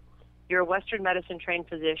 okay, you're a Western medicine trained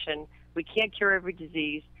physician. We can't cure every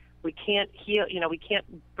disease. We can't heal, we can't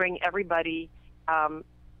bring everybody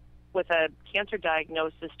with a cancer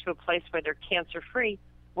diagnosis to a place where they're cancer free.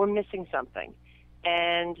 We're missing something.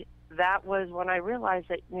 And that was when I realized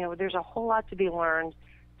that, there's a whole lot to be learned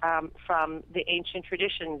from the ancient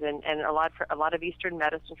traditions and a lot of Eastern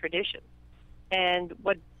medicine traditions. And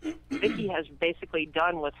what Vicki has basically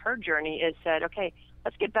done with her journey is said, okay,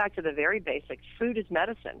 let's get back to the very basics. Food is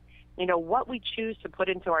medicine. What we choose to put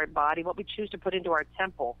into our body, what we choose to put into our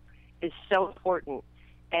temple is so important.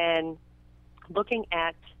 And looking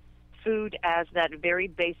at food as that very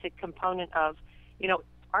basic component of,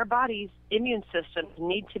 our body's immune systems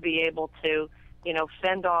need to be able to,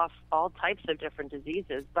 fend off all types of different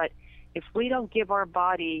diseases. But if we don't give our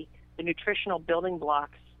body the nutritional building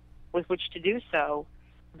blocks with which to do so,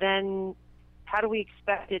 then how do we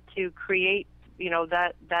expect it to create,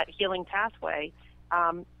 that healing pathway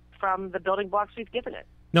from the building blocks we've given it?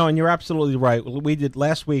 No, and you're absolutely right. We did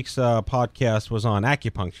last week's podcast was on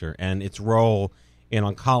acupuncture and its role in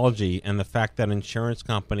oncology, and the fact that insurance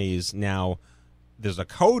companies now, there's a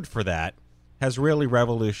code for that, has really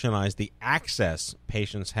revolutionized the access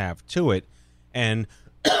patients have to it. And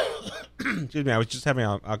excuse me, I was just having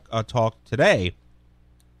a talk today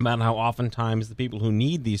about how oftentimes the people who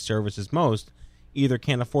need these services most either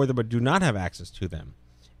can't afford them or do not have access to them.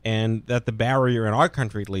 And that the barrier in our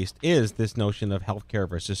country, at least, is this notion of healthcare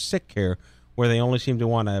versus sick care, where they only seem to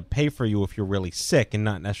want to pay for you if you're really sick and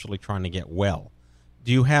not necessarily trying to get well.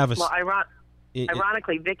 Do you have a... Well,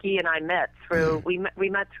 ironically, Vicki and I met through we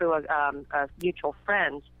met through a mutual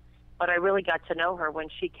friend, but I really got to know her when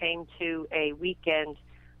she came to a weekend.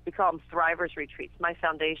 We call them Thrivers Retreats. My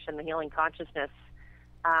foundation, the Healing Consciousness,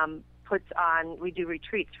 puts on. We do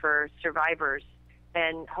retreats for survivors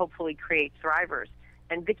and hopefully create thrivers.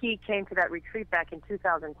 And Vicki came to that retreat back in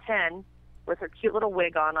 2010 with her cute little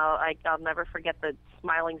wig on. I'll never forget the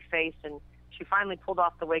smiling face, and she finally pulled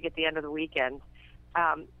off the wig at the end of the weekend.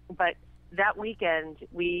 But that weekend,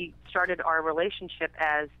 we started our relationship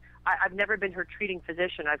as I've never been her treating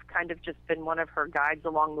physician. I've kind of just been one of her guides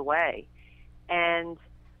along the way. And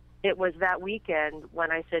it was that weekend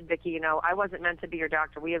when I said, Vicki, I wasn't meant to be your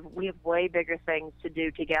doctor. We have way bigger things to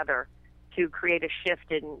do together to create a shift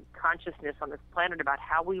in consciousness on this planet about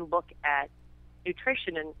how we look at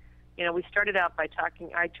nutrition. And, we started out by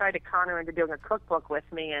talking. I tried to con her into doing a cookbook with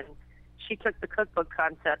me, and she took the cookbook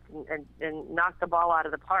concept and knocked the ball out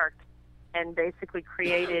of the park and basically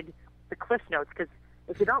created the Cliff Notes. Because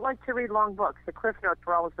if you don't like to read long books, the Cliff Notes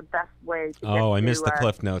were always the best way to I missed the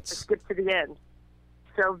Cliff Notes. To skip to the end.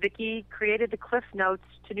 So Vicki created the Cliff Notes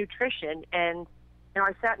to nutrition, and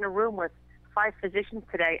I sat in a room with 5 physicians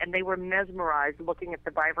today, and they were mesmerized looking at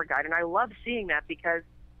the Viver Guide. And I love seeing that because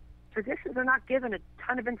physicians are not given a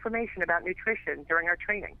ton of information about nutrition during our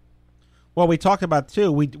training. Well, we talked about,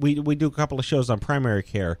 too, we do a couple of shows on primary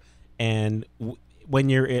care, and when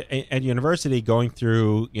you're at university going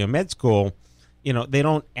through med school, they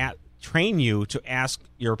don't train you to ask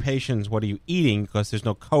your patients, what are you eating, because there's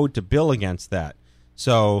no code to bill against that.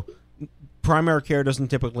 So primary care doesn't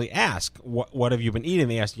typically ask, what have you been eating?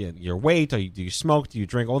 They ask you your weight, do you smoke, do you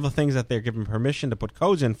drink, all the things that they're given permission to put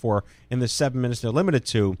codes in for in the 7 minutes they're limited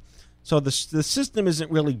to. So the system isn't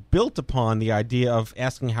really built upon the idea of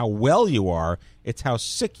asking how well you are, it's how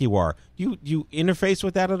sick you are. Do you interface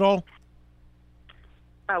with that at all?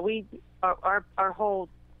 Our whole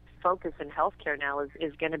focus in healthcare now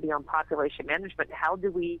is going to be on population management. How do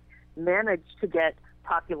we manage to get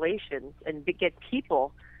populations and get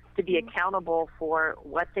people to be accountable for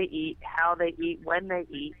what they eat, how they eat, when they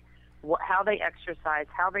eat, how they exercise,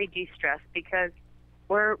 how they de-stress, because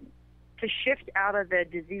we're to shift out of the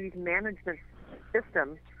disease management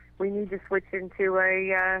system, we need to switch into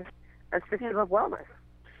a system of wellness.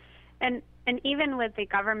 And even with the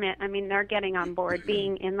government, they're getting on board.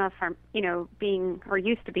 Being in the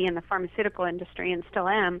used to be in the pharmaceutical industry and still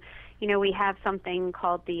am. We have something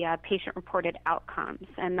called the patient-reported outcomes,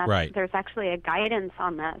 and there's actually a guidance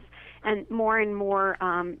on this. And more,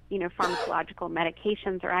 pharmacological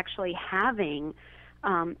medications are actually having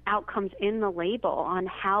outcomes in the label on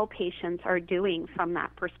how patients are doing from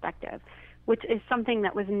that perspective, which is something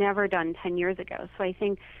that was never done 10 years ago. So I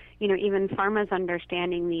think, even pharma's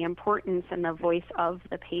understanding the importance and the voice of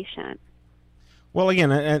the patient. Well,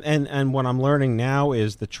 again, and what I'm learning now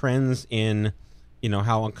is the trends in,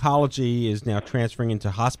 how oncology is now transferring into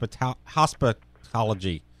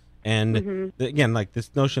hospitology. And, again, like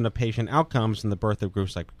this notion of patient outcomes and the birth of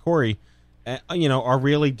groups like Corey, are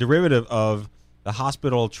really derivative of the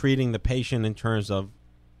hospital treating the patient in terms of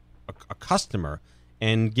a customer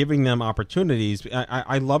and giving them opportunities.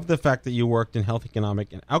 I love the fact that you worked in health economic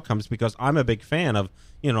outcomes because I'm a big fan of,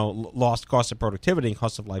 lost cost of productivity and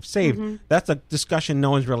cost of life saved. That's a discussion no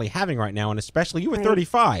one's really having right now, and especially you were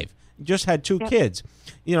 35. You just had 2 kids.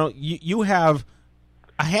 You have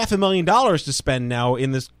 $500,000 to spend now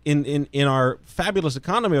in this in our fabulous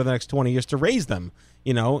economy over the next 20 years to raise them.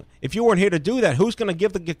 If you weren't here to do that, who's going to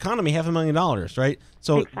give the economy $500,000, right?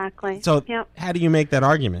 So exactly. So how do you make that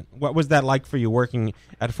argument? What was that like for you working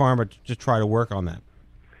at Pharma to try to work on that?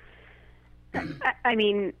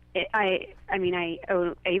 I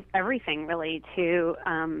owe everything really to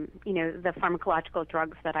the pharmacological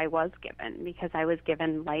drugs that I was given, because I was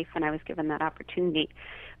given life and I was given that opportunity.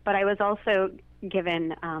 But I was also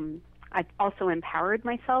given, I also empowered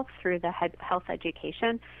myself through the health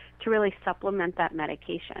education to really supplement that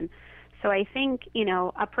medication. So I think,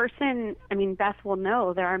 a person, Beth will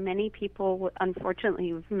know there are many people,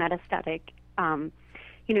 unfortunately, with metastatic,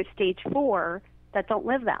 stage 4 that don't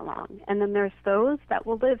live that long. And then there's those that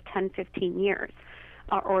will live 10, 15 years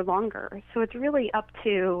or longer. So it's really up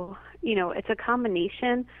to, it's a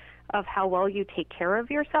combination of how well you take care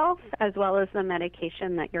of yourself as well as the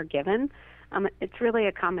medication that you're given. It's really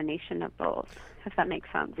a combination of both, if that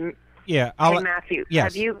makes sense. Yeah. Hey, Matthew,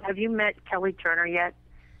 yes. have you met Kelly Turner yet?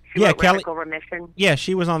 Yeah, wrote Kelly. Radical Remission. Yeah,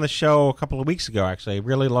 she was on the show a couple of weeks ago, actually. I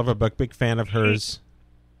really love her book. Big fan of hers.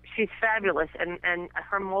 She's fabulous, and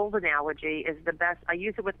her mold analogy is the best. I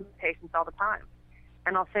use it with my patients all the time.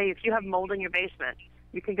 And I'll say, if you have mold in your basement,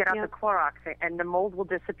 you can get out the Clorox, and the mold will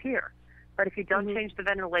disappear. But if you don't change the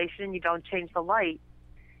ventilation, you don't change the light,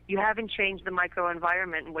 you haven't changed the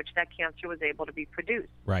microenvironment in which that cancer was able to be produced.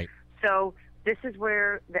 Right. So this is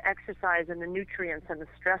where the exercise and the nutrients and the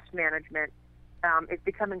stress management is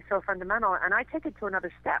becoming so fundamental. And I take it to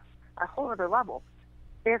another step, a whole other level.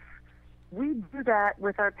 If we do that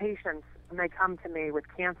with our patients when they come to me with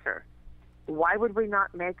cancer, why would we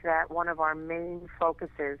not make that one of our main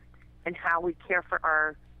focuses in how we care for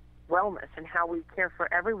our wellness and how we care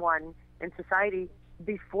for everyone in society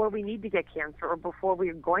before we need to get cancer or before we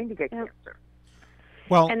are going to get cancer?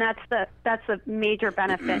 Well, and that's a major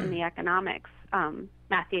benefit in the economics,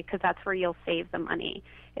 Matthew, because that's where you'll save the money,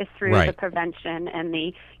 is through the prevention, and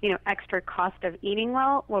the extra cost of eating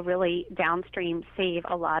well will really downstream save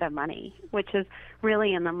a lot of money, which is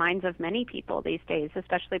really in the minds of many people these days,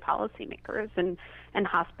 especially policymakers and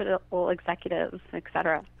hospital executives, et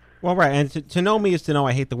cetera. Well, right, and to know me is to know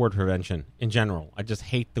I hate the word prevention in general. I just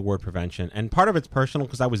hate the word prevention, and part of it's personal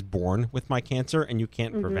because I was born with my cancer, and you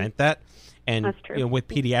can't prevent that. And that's true. With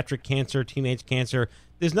pediatric cancer, teenage cancer,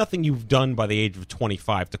 there's nothing you've done by the age of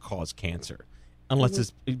 25 to cause cancer, unless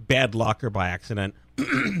it's bad luck or by accident.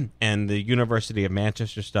 And the University of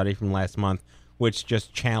Manchester study from last month, which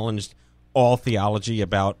just challenged all theology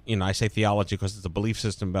about, I say theology because it's a belief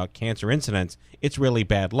system about cancer incidence, it's really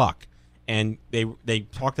bad luck. And they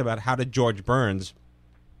talked about how did George Burns,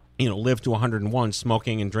 live to 101,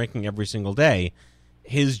 smoking and drinking every single day.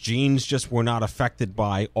 His genes just were not affected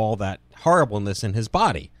by all that horribleness in his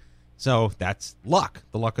body. So that's luck,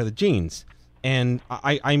 the luck of the genes. And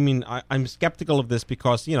I'm skeptical of this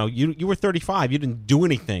because, you were 35, you didn't do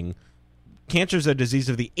anything. Cancer is a disease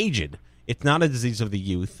of the aged. It's not a disease of the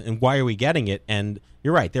youth. And why are we getting it? And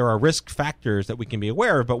you're right, there are risk factors that we can be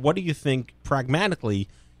aware of, but what do you think pragmatically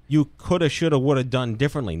you coulda, shoulda, woulda done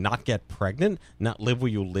differently? Not get pregnant, not live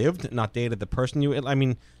where you lived, not dated the person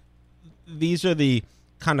you... these are the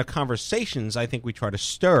kind of conversations I think we try to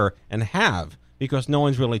stir and have because no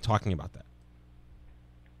one's really talking about that.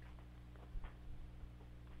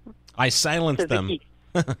 I silenced them.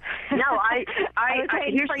 No, I was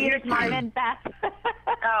waiting for you to chime in, Beth.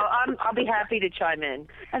 I'll be happy to chime in.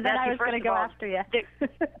 And then I was going to go after you.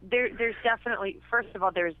 There's definitely, first of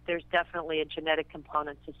all, there's definitely a genetic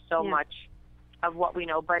component to so much of what we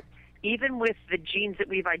know. But even with the genes that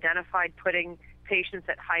we've identified putting patients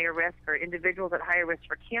at higher risk or individuals at higher risk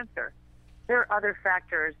for cancer, there are other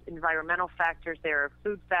factors, environmental factors, there are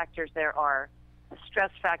food factors, there are stress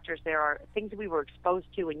factors, there are things that we were exposed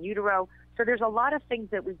to in utero. So there's a lot of things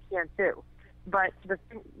that we can't do. But the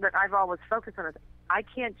thing that I've always focused on is I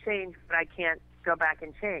can't change, but I can't go back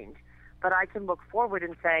and change. But I can look forward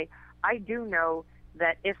and say, I do know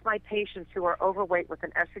that if my patients who are overweight with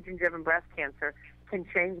an estrogen-driven breast cancer can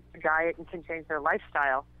change their diet and can change their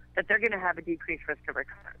lifestyle, that they're going to have a decreased risk of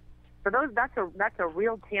recurrence. So that's a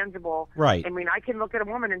real tangible. Right. I mean, I can look at a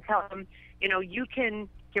woman and tell them, you can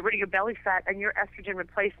get rid of your belly fat and your estrogen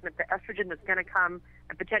replacement, the estrogen that's going to come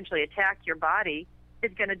and potentially attack your body,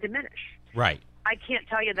 is going to diminish. Right. I can't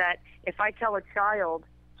tell you that if I tell a child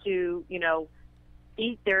to,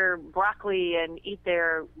 eat their broccoli and eat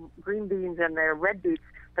their green beans and their red beets,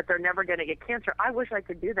 that they're never going to get cancer. I wish I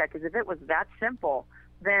could do that, because if it was that simple,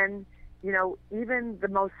 then, even the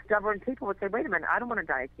most stubborn people would say, wait a minute, I don't want to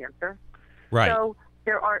die of cancer. Right. So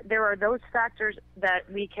there are those factors that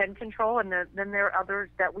we can control, and then there are others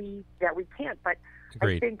that we can't. But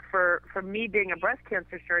Agreed. I think for me being a breast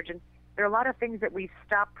cancer surgeon, there are a lot of things that we've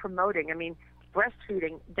stopped promoting. I mean,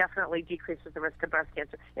 breastfeeding definitely decreases the risk of breast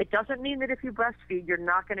cancer. It doesn't mean that if you breastfeed, you're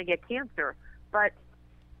not going to get cancer. But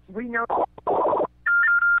we know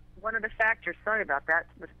one of the factors, sorry about that,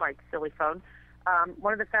 with my silly phone,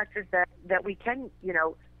 one of the factors that we can,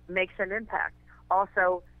 makes an impact.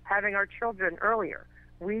 Also, having our children earlier.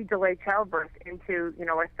 We delay childbirth into,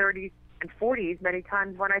 our 30s and 40s many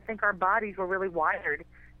times, when I think our bodies were really wired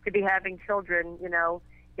to be having children,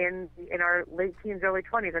 in our late teens, early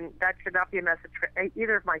 20s, and that should not be a message for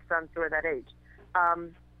either of my sons who are that age,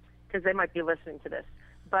 because they might be listening to this.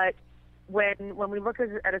 But when we look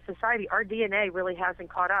at a society, our DNA really hasn't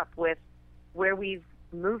caught up with where we've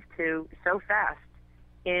moved to so fast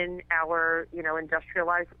in our,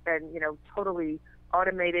 industrialized and, totally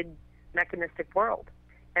automated, mechanistic world.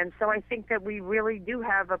 And so I think that we really do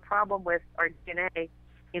have a problem with our DNA,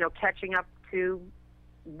 catching up to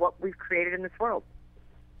what we've created in this world.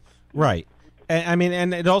 Right.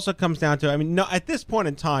 And it also comes down to, no, at this point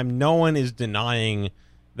in time, no one is denying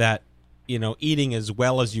that, eating as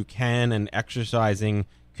well as you can and exercising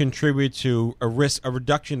contribute to a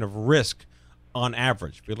reduction of risk on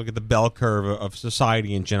average. If you look at the bell curve of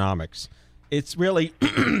society and genomics, it's really,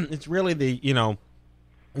 the,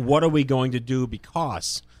 what are we going to do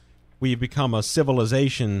because we've become a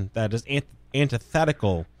civilization that is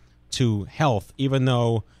antithetical to health, even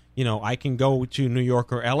though, I can go to New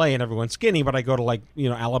York or L.A. and everyone's skinny, but I go to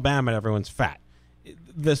Alabama and everyone's fat.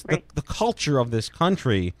 The culture of this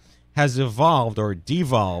country has evolved or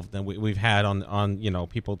devolved, and we've had on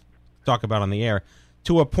people talk about on the air,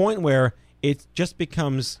 to a point where it just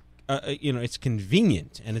becomes it's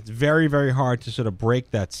convenient, and it's very, very hard to sort of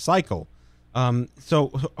break that cycle.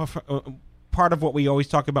 So part of what we always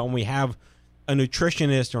talk about when we have a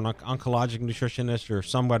nutritionist or an oncologic nutritionist or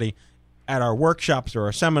somebody at our workshops or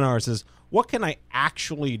our seminars is, what can I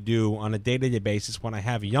actually do on a day-to-day basis when I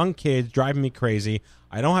have young kids driving me crazy?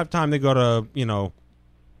 I don't have time to go to,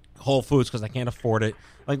 Whole Foods because I can't afford it.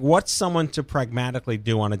 Like, what's someone to pragmatically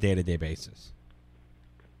do on a day-to-day basis?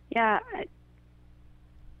 Yeah.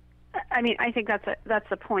 I think that's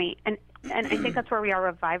the point. And I think that's where we are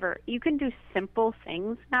with Viver. You can do simple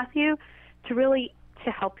things, Matthew, to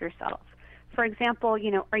help yourself. For example,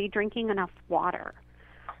 are you drinking enough water?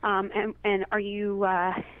 And are you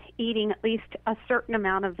eating at least a certain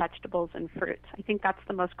amount of vegetables and fruits? I think that's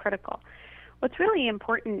the most critical. What's really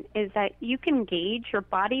important is that you can gauge, your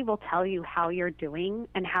body will tell you how you're doing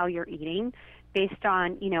and how you're eating based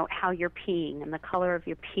on, how you're peeing and the color of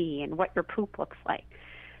your pee and what your poop looks like.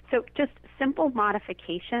 So just simple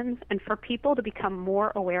modifications, and for people to become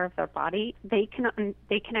more aware of their body, they can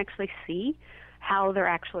actually see how they're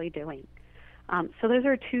actually doing. So those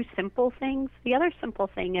are two simple things. The other simple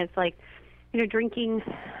thing is drinking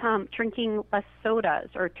less sodas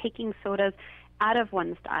or taking sodas out of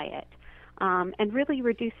one's diet, and really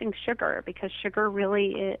reducing sugar, because sugar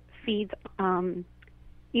really feeds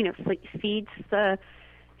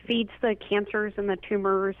feeds the cancers and the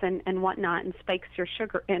tumors and whatnot, and spikes your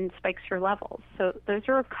sugar and spikes your levels. So those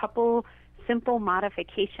are a couple simple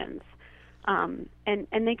modifications, and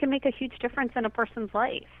they can make a huge difference in a person's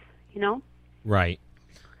life. Right.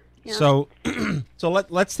 Yeah. So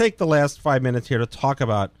let's take the last 5 minutes here to talk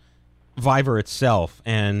about Viver itself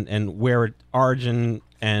and where it origin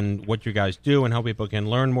and what you guys do and how people can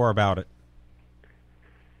learn more about it.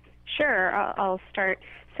 Sure, I'll start.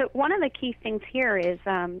 So one of the key things here is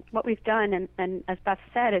what we've done, and as Beth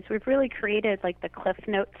said, is we've really created the cliff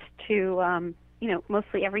notes to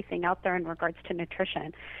mostly everything out there in regards to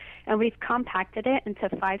nutrition, and we've compacted it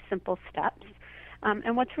into 5 simple steps.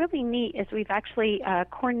 And what's really neat is we've actually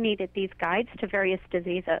coordinated these guides to various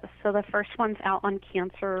diseases. So the first one's out on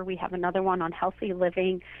cancer. We have another one on healthy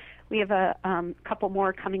living. We have a couple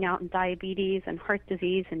more coming out in diabetes and heart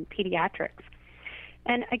disease and pediatrics.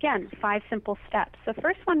 And again, 5 simple steps. The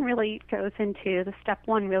first one really goes into, step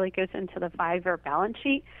 1 really goes into the Viver balance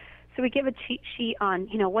sheet. So we give a cheat sheet on,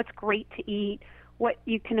 what's great to eat, what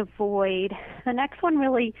you can avoid. The next one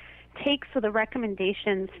really takes the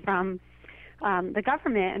recommendations from the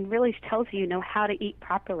government and really tells you, how to eat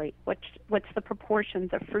properly. What's the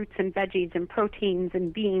proportions of fruits and veggies and proteins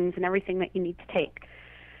and beans and everything that you need to take.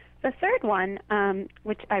 The third one,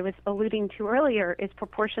 which I was alluding to earlier, is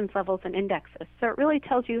proportions, levels, and indexes. So it really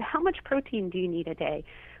tells you how much protein do you need a day,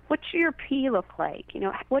 what's your pee look like,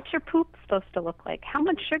 what's your poop supposed to look like, how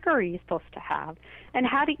much sugar are you supposed to have, and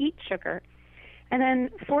how to eat sugar. And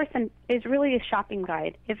then fourth is really a shopping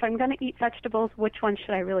guide. If I'm going to eat vegetables, which ones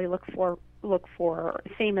should I really look for?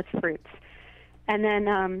 Same as fruits. And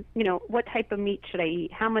then, what type of meat should I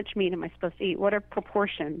eat? How much meat am I supposed to eat? What are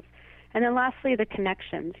proportions? And then lastly, the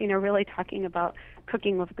connections, really talking about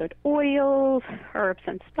cooking with good oils, herbs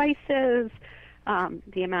and spices,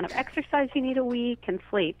 the amount of exercise you need a week, and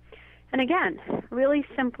sleep. And again, really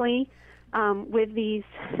simply, with these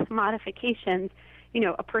modifications,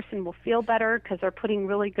 a person will feel better because they're putting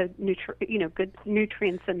really good, good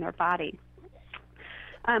nutrients in their body.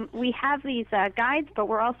 We have these guides, but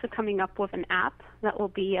we're also coming up with an app that will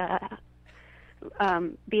be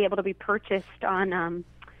able to be purchased on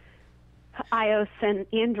iOS and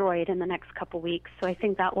Android in the next couple weeks. So I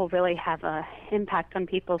think that will really have an impact on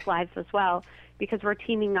people's lives as well, because we're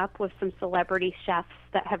teaming up with some celebrity chefs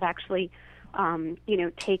that have actually,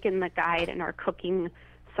 taken the guide and are cooking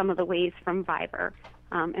some of the ways from Viver,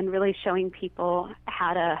 and really showing people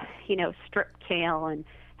how to, strip kale and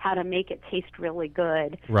how to make it taste really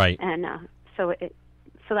good. Right. And so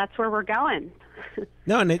that's where we're going.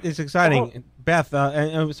 No, and it's exciting. Beth,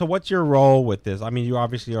 so what's your role with this? I mean, you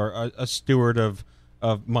obviously are a steward of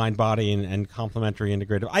mind, body, and complementary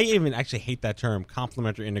integrative. I even actually hate that term,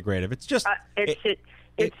 complementary integrative. It's just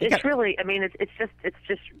it's really. I mean, it's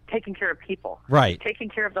just taking care of people. Right. Taking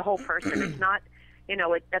care of the whole person. It's not.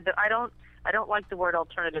 I don't like the word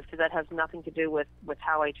alternative because that has nothing to do with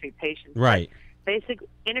how I treat patients. Right. Basic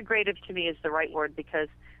integrative to me is the right word because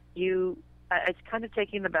it's kind of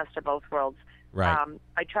taking the best of both worlds. Right.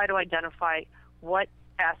 I try to identify what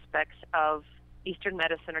aspects of Eastern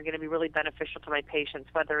medicine are going to be really beneficial to my patients,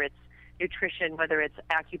 whether it's nutrition, whether it's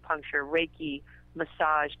acupuncture, Reiki,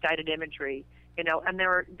 massage, guided imagery, and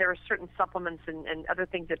there are certain supplements and other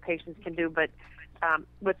things that patients can do. But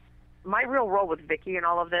with my real role with Vicki and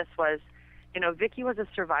all of this was, Vicki was a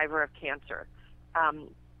survivor of cancer.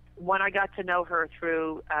 When I got to know her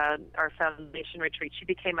through our foundation retreat, she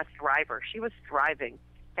became a thriver. She was thriving,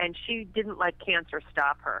 and she didn't let cancer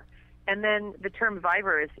stop her. And then the term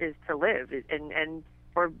Viver is to live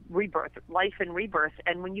or rebirth, life and rebirth.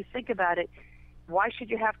 And when you think about it, why should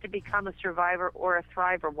you have to become a survivor or a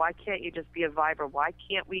thriver? Why can't you just be a Viver? Why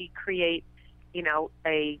can't we create,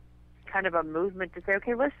 a kind of a movement to say,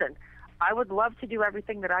 okay, listen, I would love to do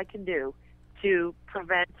everything that I can do to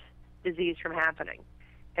prevent disease from happening.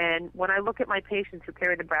 And when I look at my patients who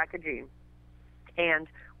carry the BRCA gene, and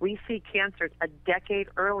we see cancers a decade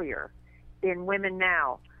earlier in women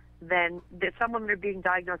now than some women are being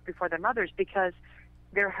diagnosed before their mothers because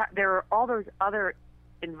there are all those other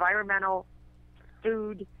environmental,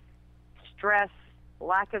 food, stress,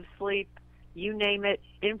 lack of sleep, you name it,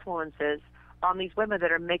 influences on these women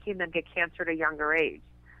that are making them get cancer at a younger age.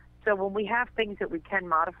 So when we have things that we can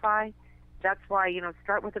modify, that's why,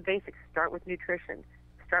 start with the basics, start with nutrition.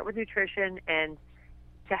 Start with nutrition, and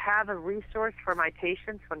to have a resource for my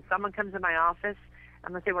patients when someone comes in my office,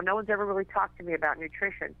 I'm going to say, well, no one's ever really talked to me about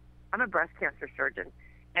nutrition. I'm a breast cancer surgeon,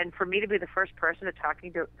 and for me to be the first person to talk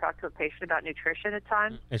to a patient about nutrition at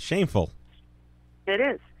times, it's shameful. It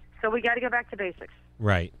is. So we got to go back to basics.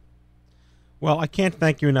 Right. Well, I can't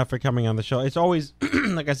thank you enough for coming on the show. It's always,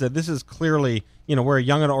 like I said, this is clearly, we're a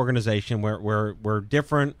young organization. We're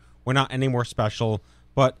different. We're not any more special.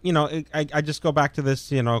 But, I just go back to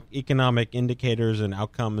this, economic indicators and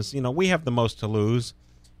outcomes. We have the most to lose.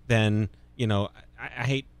 Then, I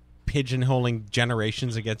hate pigeonholing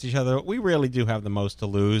generations against each other. We really do have the most to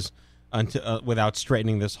lose without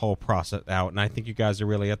straightening this whole process out. And I think you guys are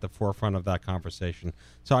really at the forefront of that conversation.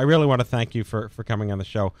 So I really want to thank you for coming on the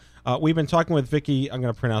show. We've been talking with Vicki. I'm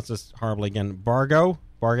going to pronounce this horribly again.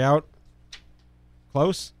 Bargout?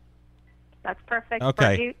 Close? That's perfect.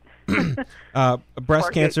 Okay.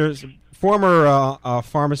 Breast cancer, former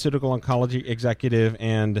pharmaceutical oncology executive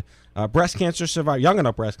and breast cancer survivor, young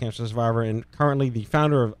enough breast cancer survivor, and currently the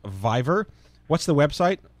founder of Viver. What's the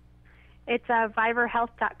website? It's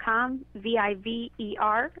viverhealth.com,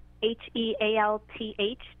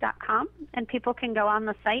 ViverHealth.com, and people can go on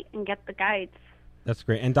the site and get the guides. That's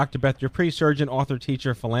great. And Dr. Beth, you're pre-surgeon, author,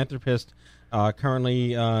 teacher, philanthropist,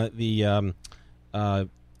 currently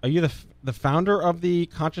are you the founder of the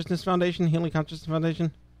Consciousness Foundation, Healing Consciousness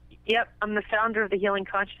Foundation? Yep, I'm the founder of the Healing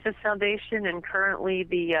Consciousness Foundation and currently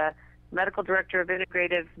the medical director of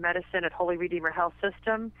integrative medicine at Holy Redeemer Health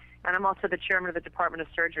System, and I'm also the chairman of the Department of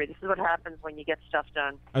Surgery. This is what happens when you get stuff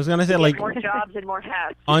done. I was going to say, like, more jobs and more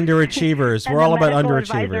hats. Underachievers. We're all about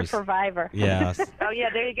underachievers. Advisor for Viver. Yes. Oh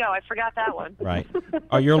yeah, there you go. I forgot that one. Right.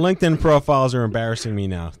 Your LinkedIn profiles are embarrassing me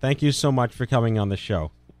now. Thank you so much for coming on the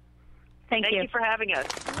show. Thank you for having us.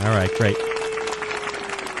 All right, great.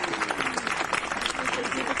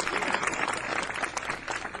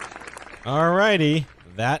 All righty,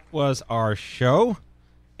 that was our show.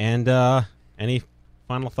 And any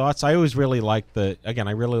final thoughts? I always really like I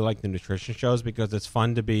really like the nutrition shows because it's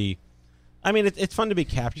fun to be. I mean, it's fun to be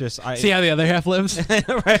captious. See how the other half lives.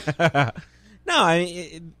 Right. No,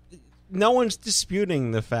 no one's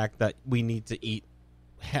disputing the fact that we need to eat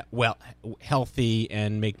healthy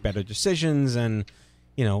and make better decisions, and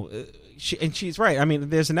she's right. I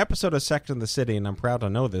mean, there's an episode of Sex and the City, and I'm proud to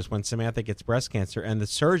know this, when Samantha gets breast cancer and the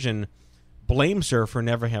surgeon blames her for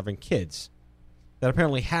never having kids. That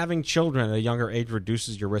apparently having children at a younger age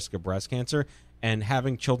reduces your risk of breast cancer, and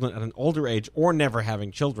having children at an older age or never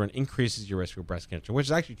having children increases your risk of breast cancer, which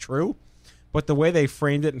is actually true. But the way they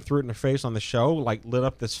framed it and threw it in her face on the show, lit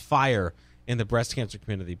up this fire in the breast cancer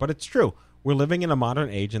community. But it's true. We're living in a modern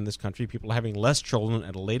age in this country. People are having less children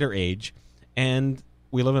at a later age, and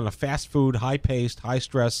we live in a fast food, high-paced,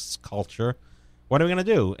 high-stress culture. What are we going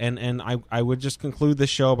to do? And I would just conclude this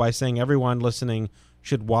show by saying everyone listening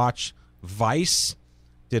should watch Vice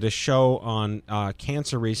did a show on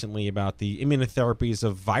cancer recently about the immunotherapies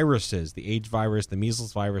of viruses, the AIDS virus, the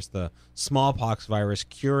measles virus, the smallpox virus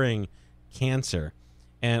curing cancer.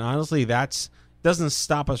 And honestly, that doesn't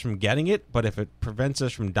stop us from getting it, but if it prevents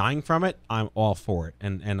us from dying from it, I'm all for it.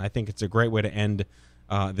 And I think it's a great way to end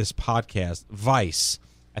this podcast. Vice,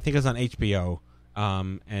 I think it's on HBO,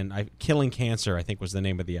 and Killing Cancer, I think was the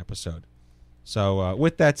name of the episode. So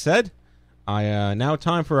with that said, now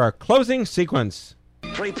time for our closing sequence.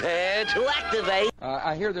 Prepare to activate.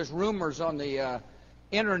 I hear there's rumors on the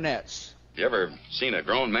internets. You ever seen a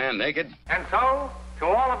grown man naked? And so, to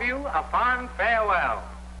all of you, a fond farewell.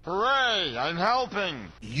 Hooray, I'm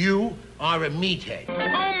helping. You are a meathead. Oh,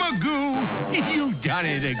 Magoo, you've done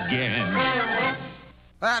it again.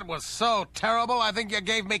 That was so terrible, I think you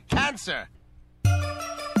gave me cancer.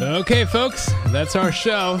 Okay, folks, that's our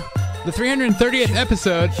show. The 330th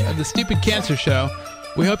episode of the Stupid Cancer Show.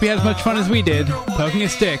 We hope you had as much fun as we did, poking a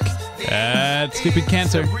stick at Stupid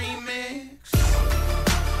Cancer.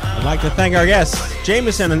 I'd like to thank our guests,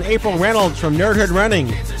 Jameson and April Reynolds from Nerdhood Running,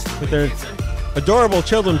 with their adorable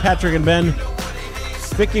children, Patrick and Ben,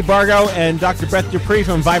 Vicky Bargo and Dr. Beth Dupree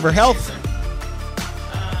from Viver Health.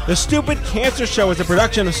 The Stupid Cancer Show is a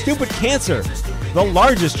production of Stupid Cancer, the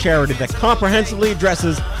largest charity that comprehensively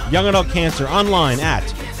addresses young adult cancer, online at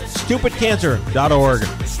stupidcancer.org.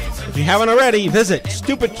 If you haven't already, visit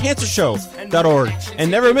stupidcancershow.org and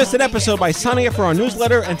never miss an episode by signing up for our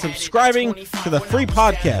newsletter and subscribing to the free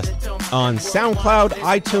podcast on SoundCloud,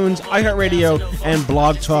 iTunes, iHeartRadio, and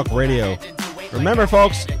Blog Talk Radio. Remember,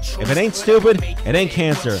 folks, if it ain't stupid, it ain't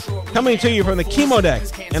cancer. Coming to you from the chemo deck,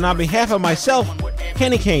 and on behalf of myself,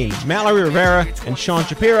 Kenny Kane, Mallory Rivera, and Sean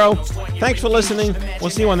Shapiro, thanks for listening. We'll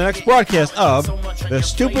see you on the next broadcast of The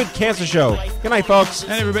Stupid Cancer Show. Good night, folks.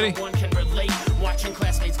 Hey, everybody. Watching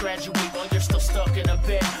classmates graduate while you're still stuck in a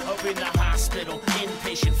bed up in the hospital,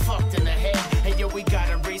 inpatient, fucked in the head. And yo, we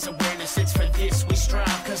gotta raise awareness, it's for this we strive,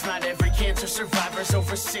 cause not every cancer survivor's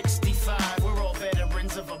over 65.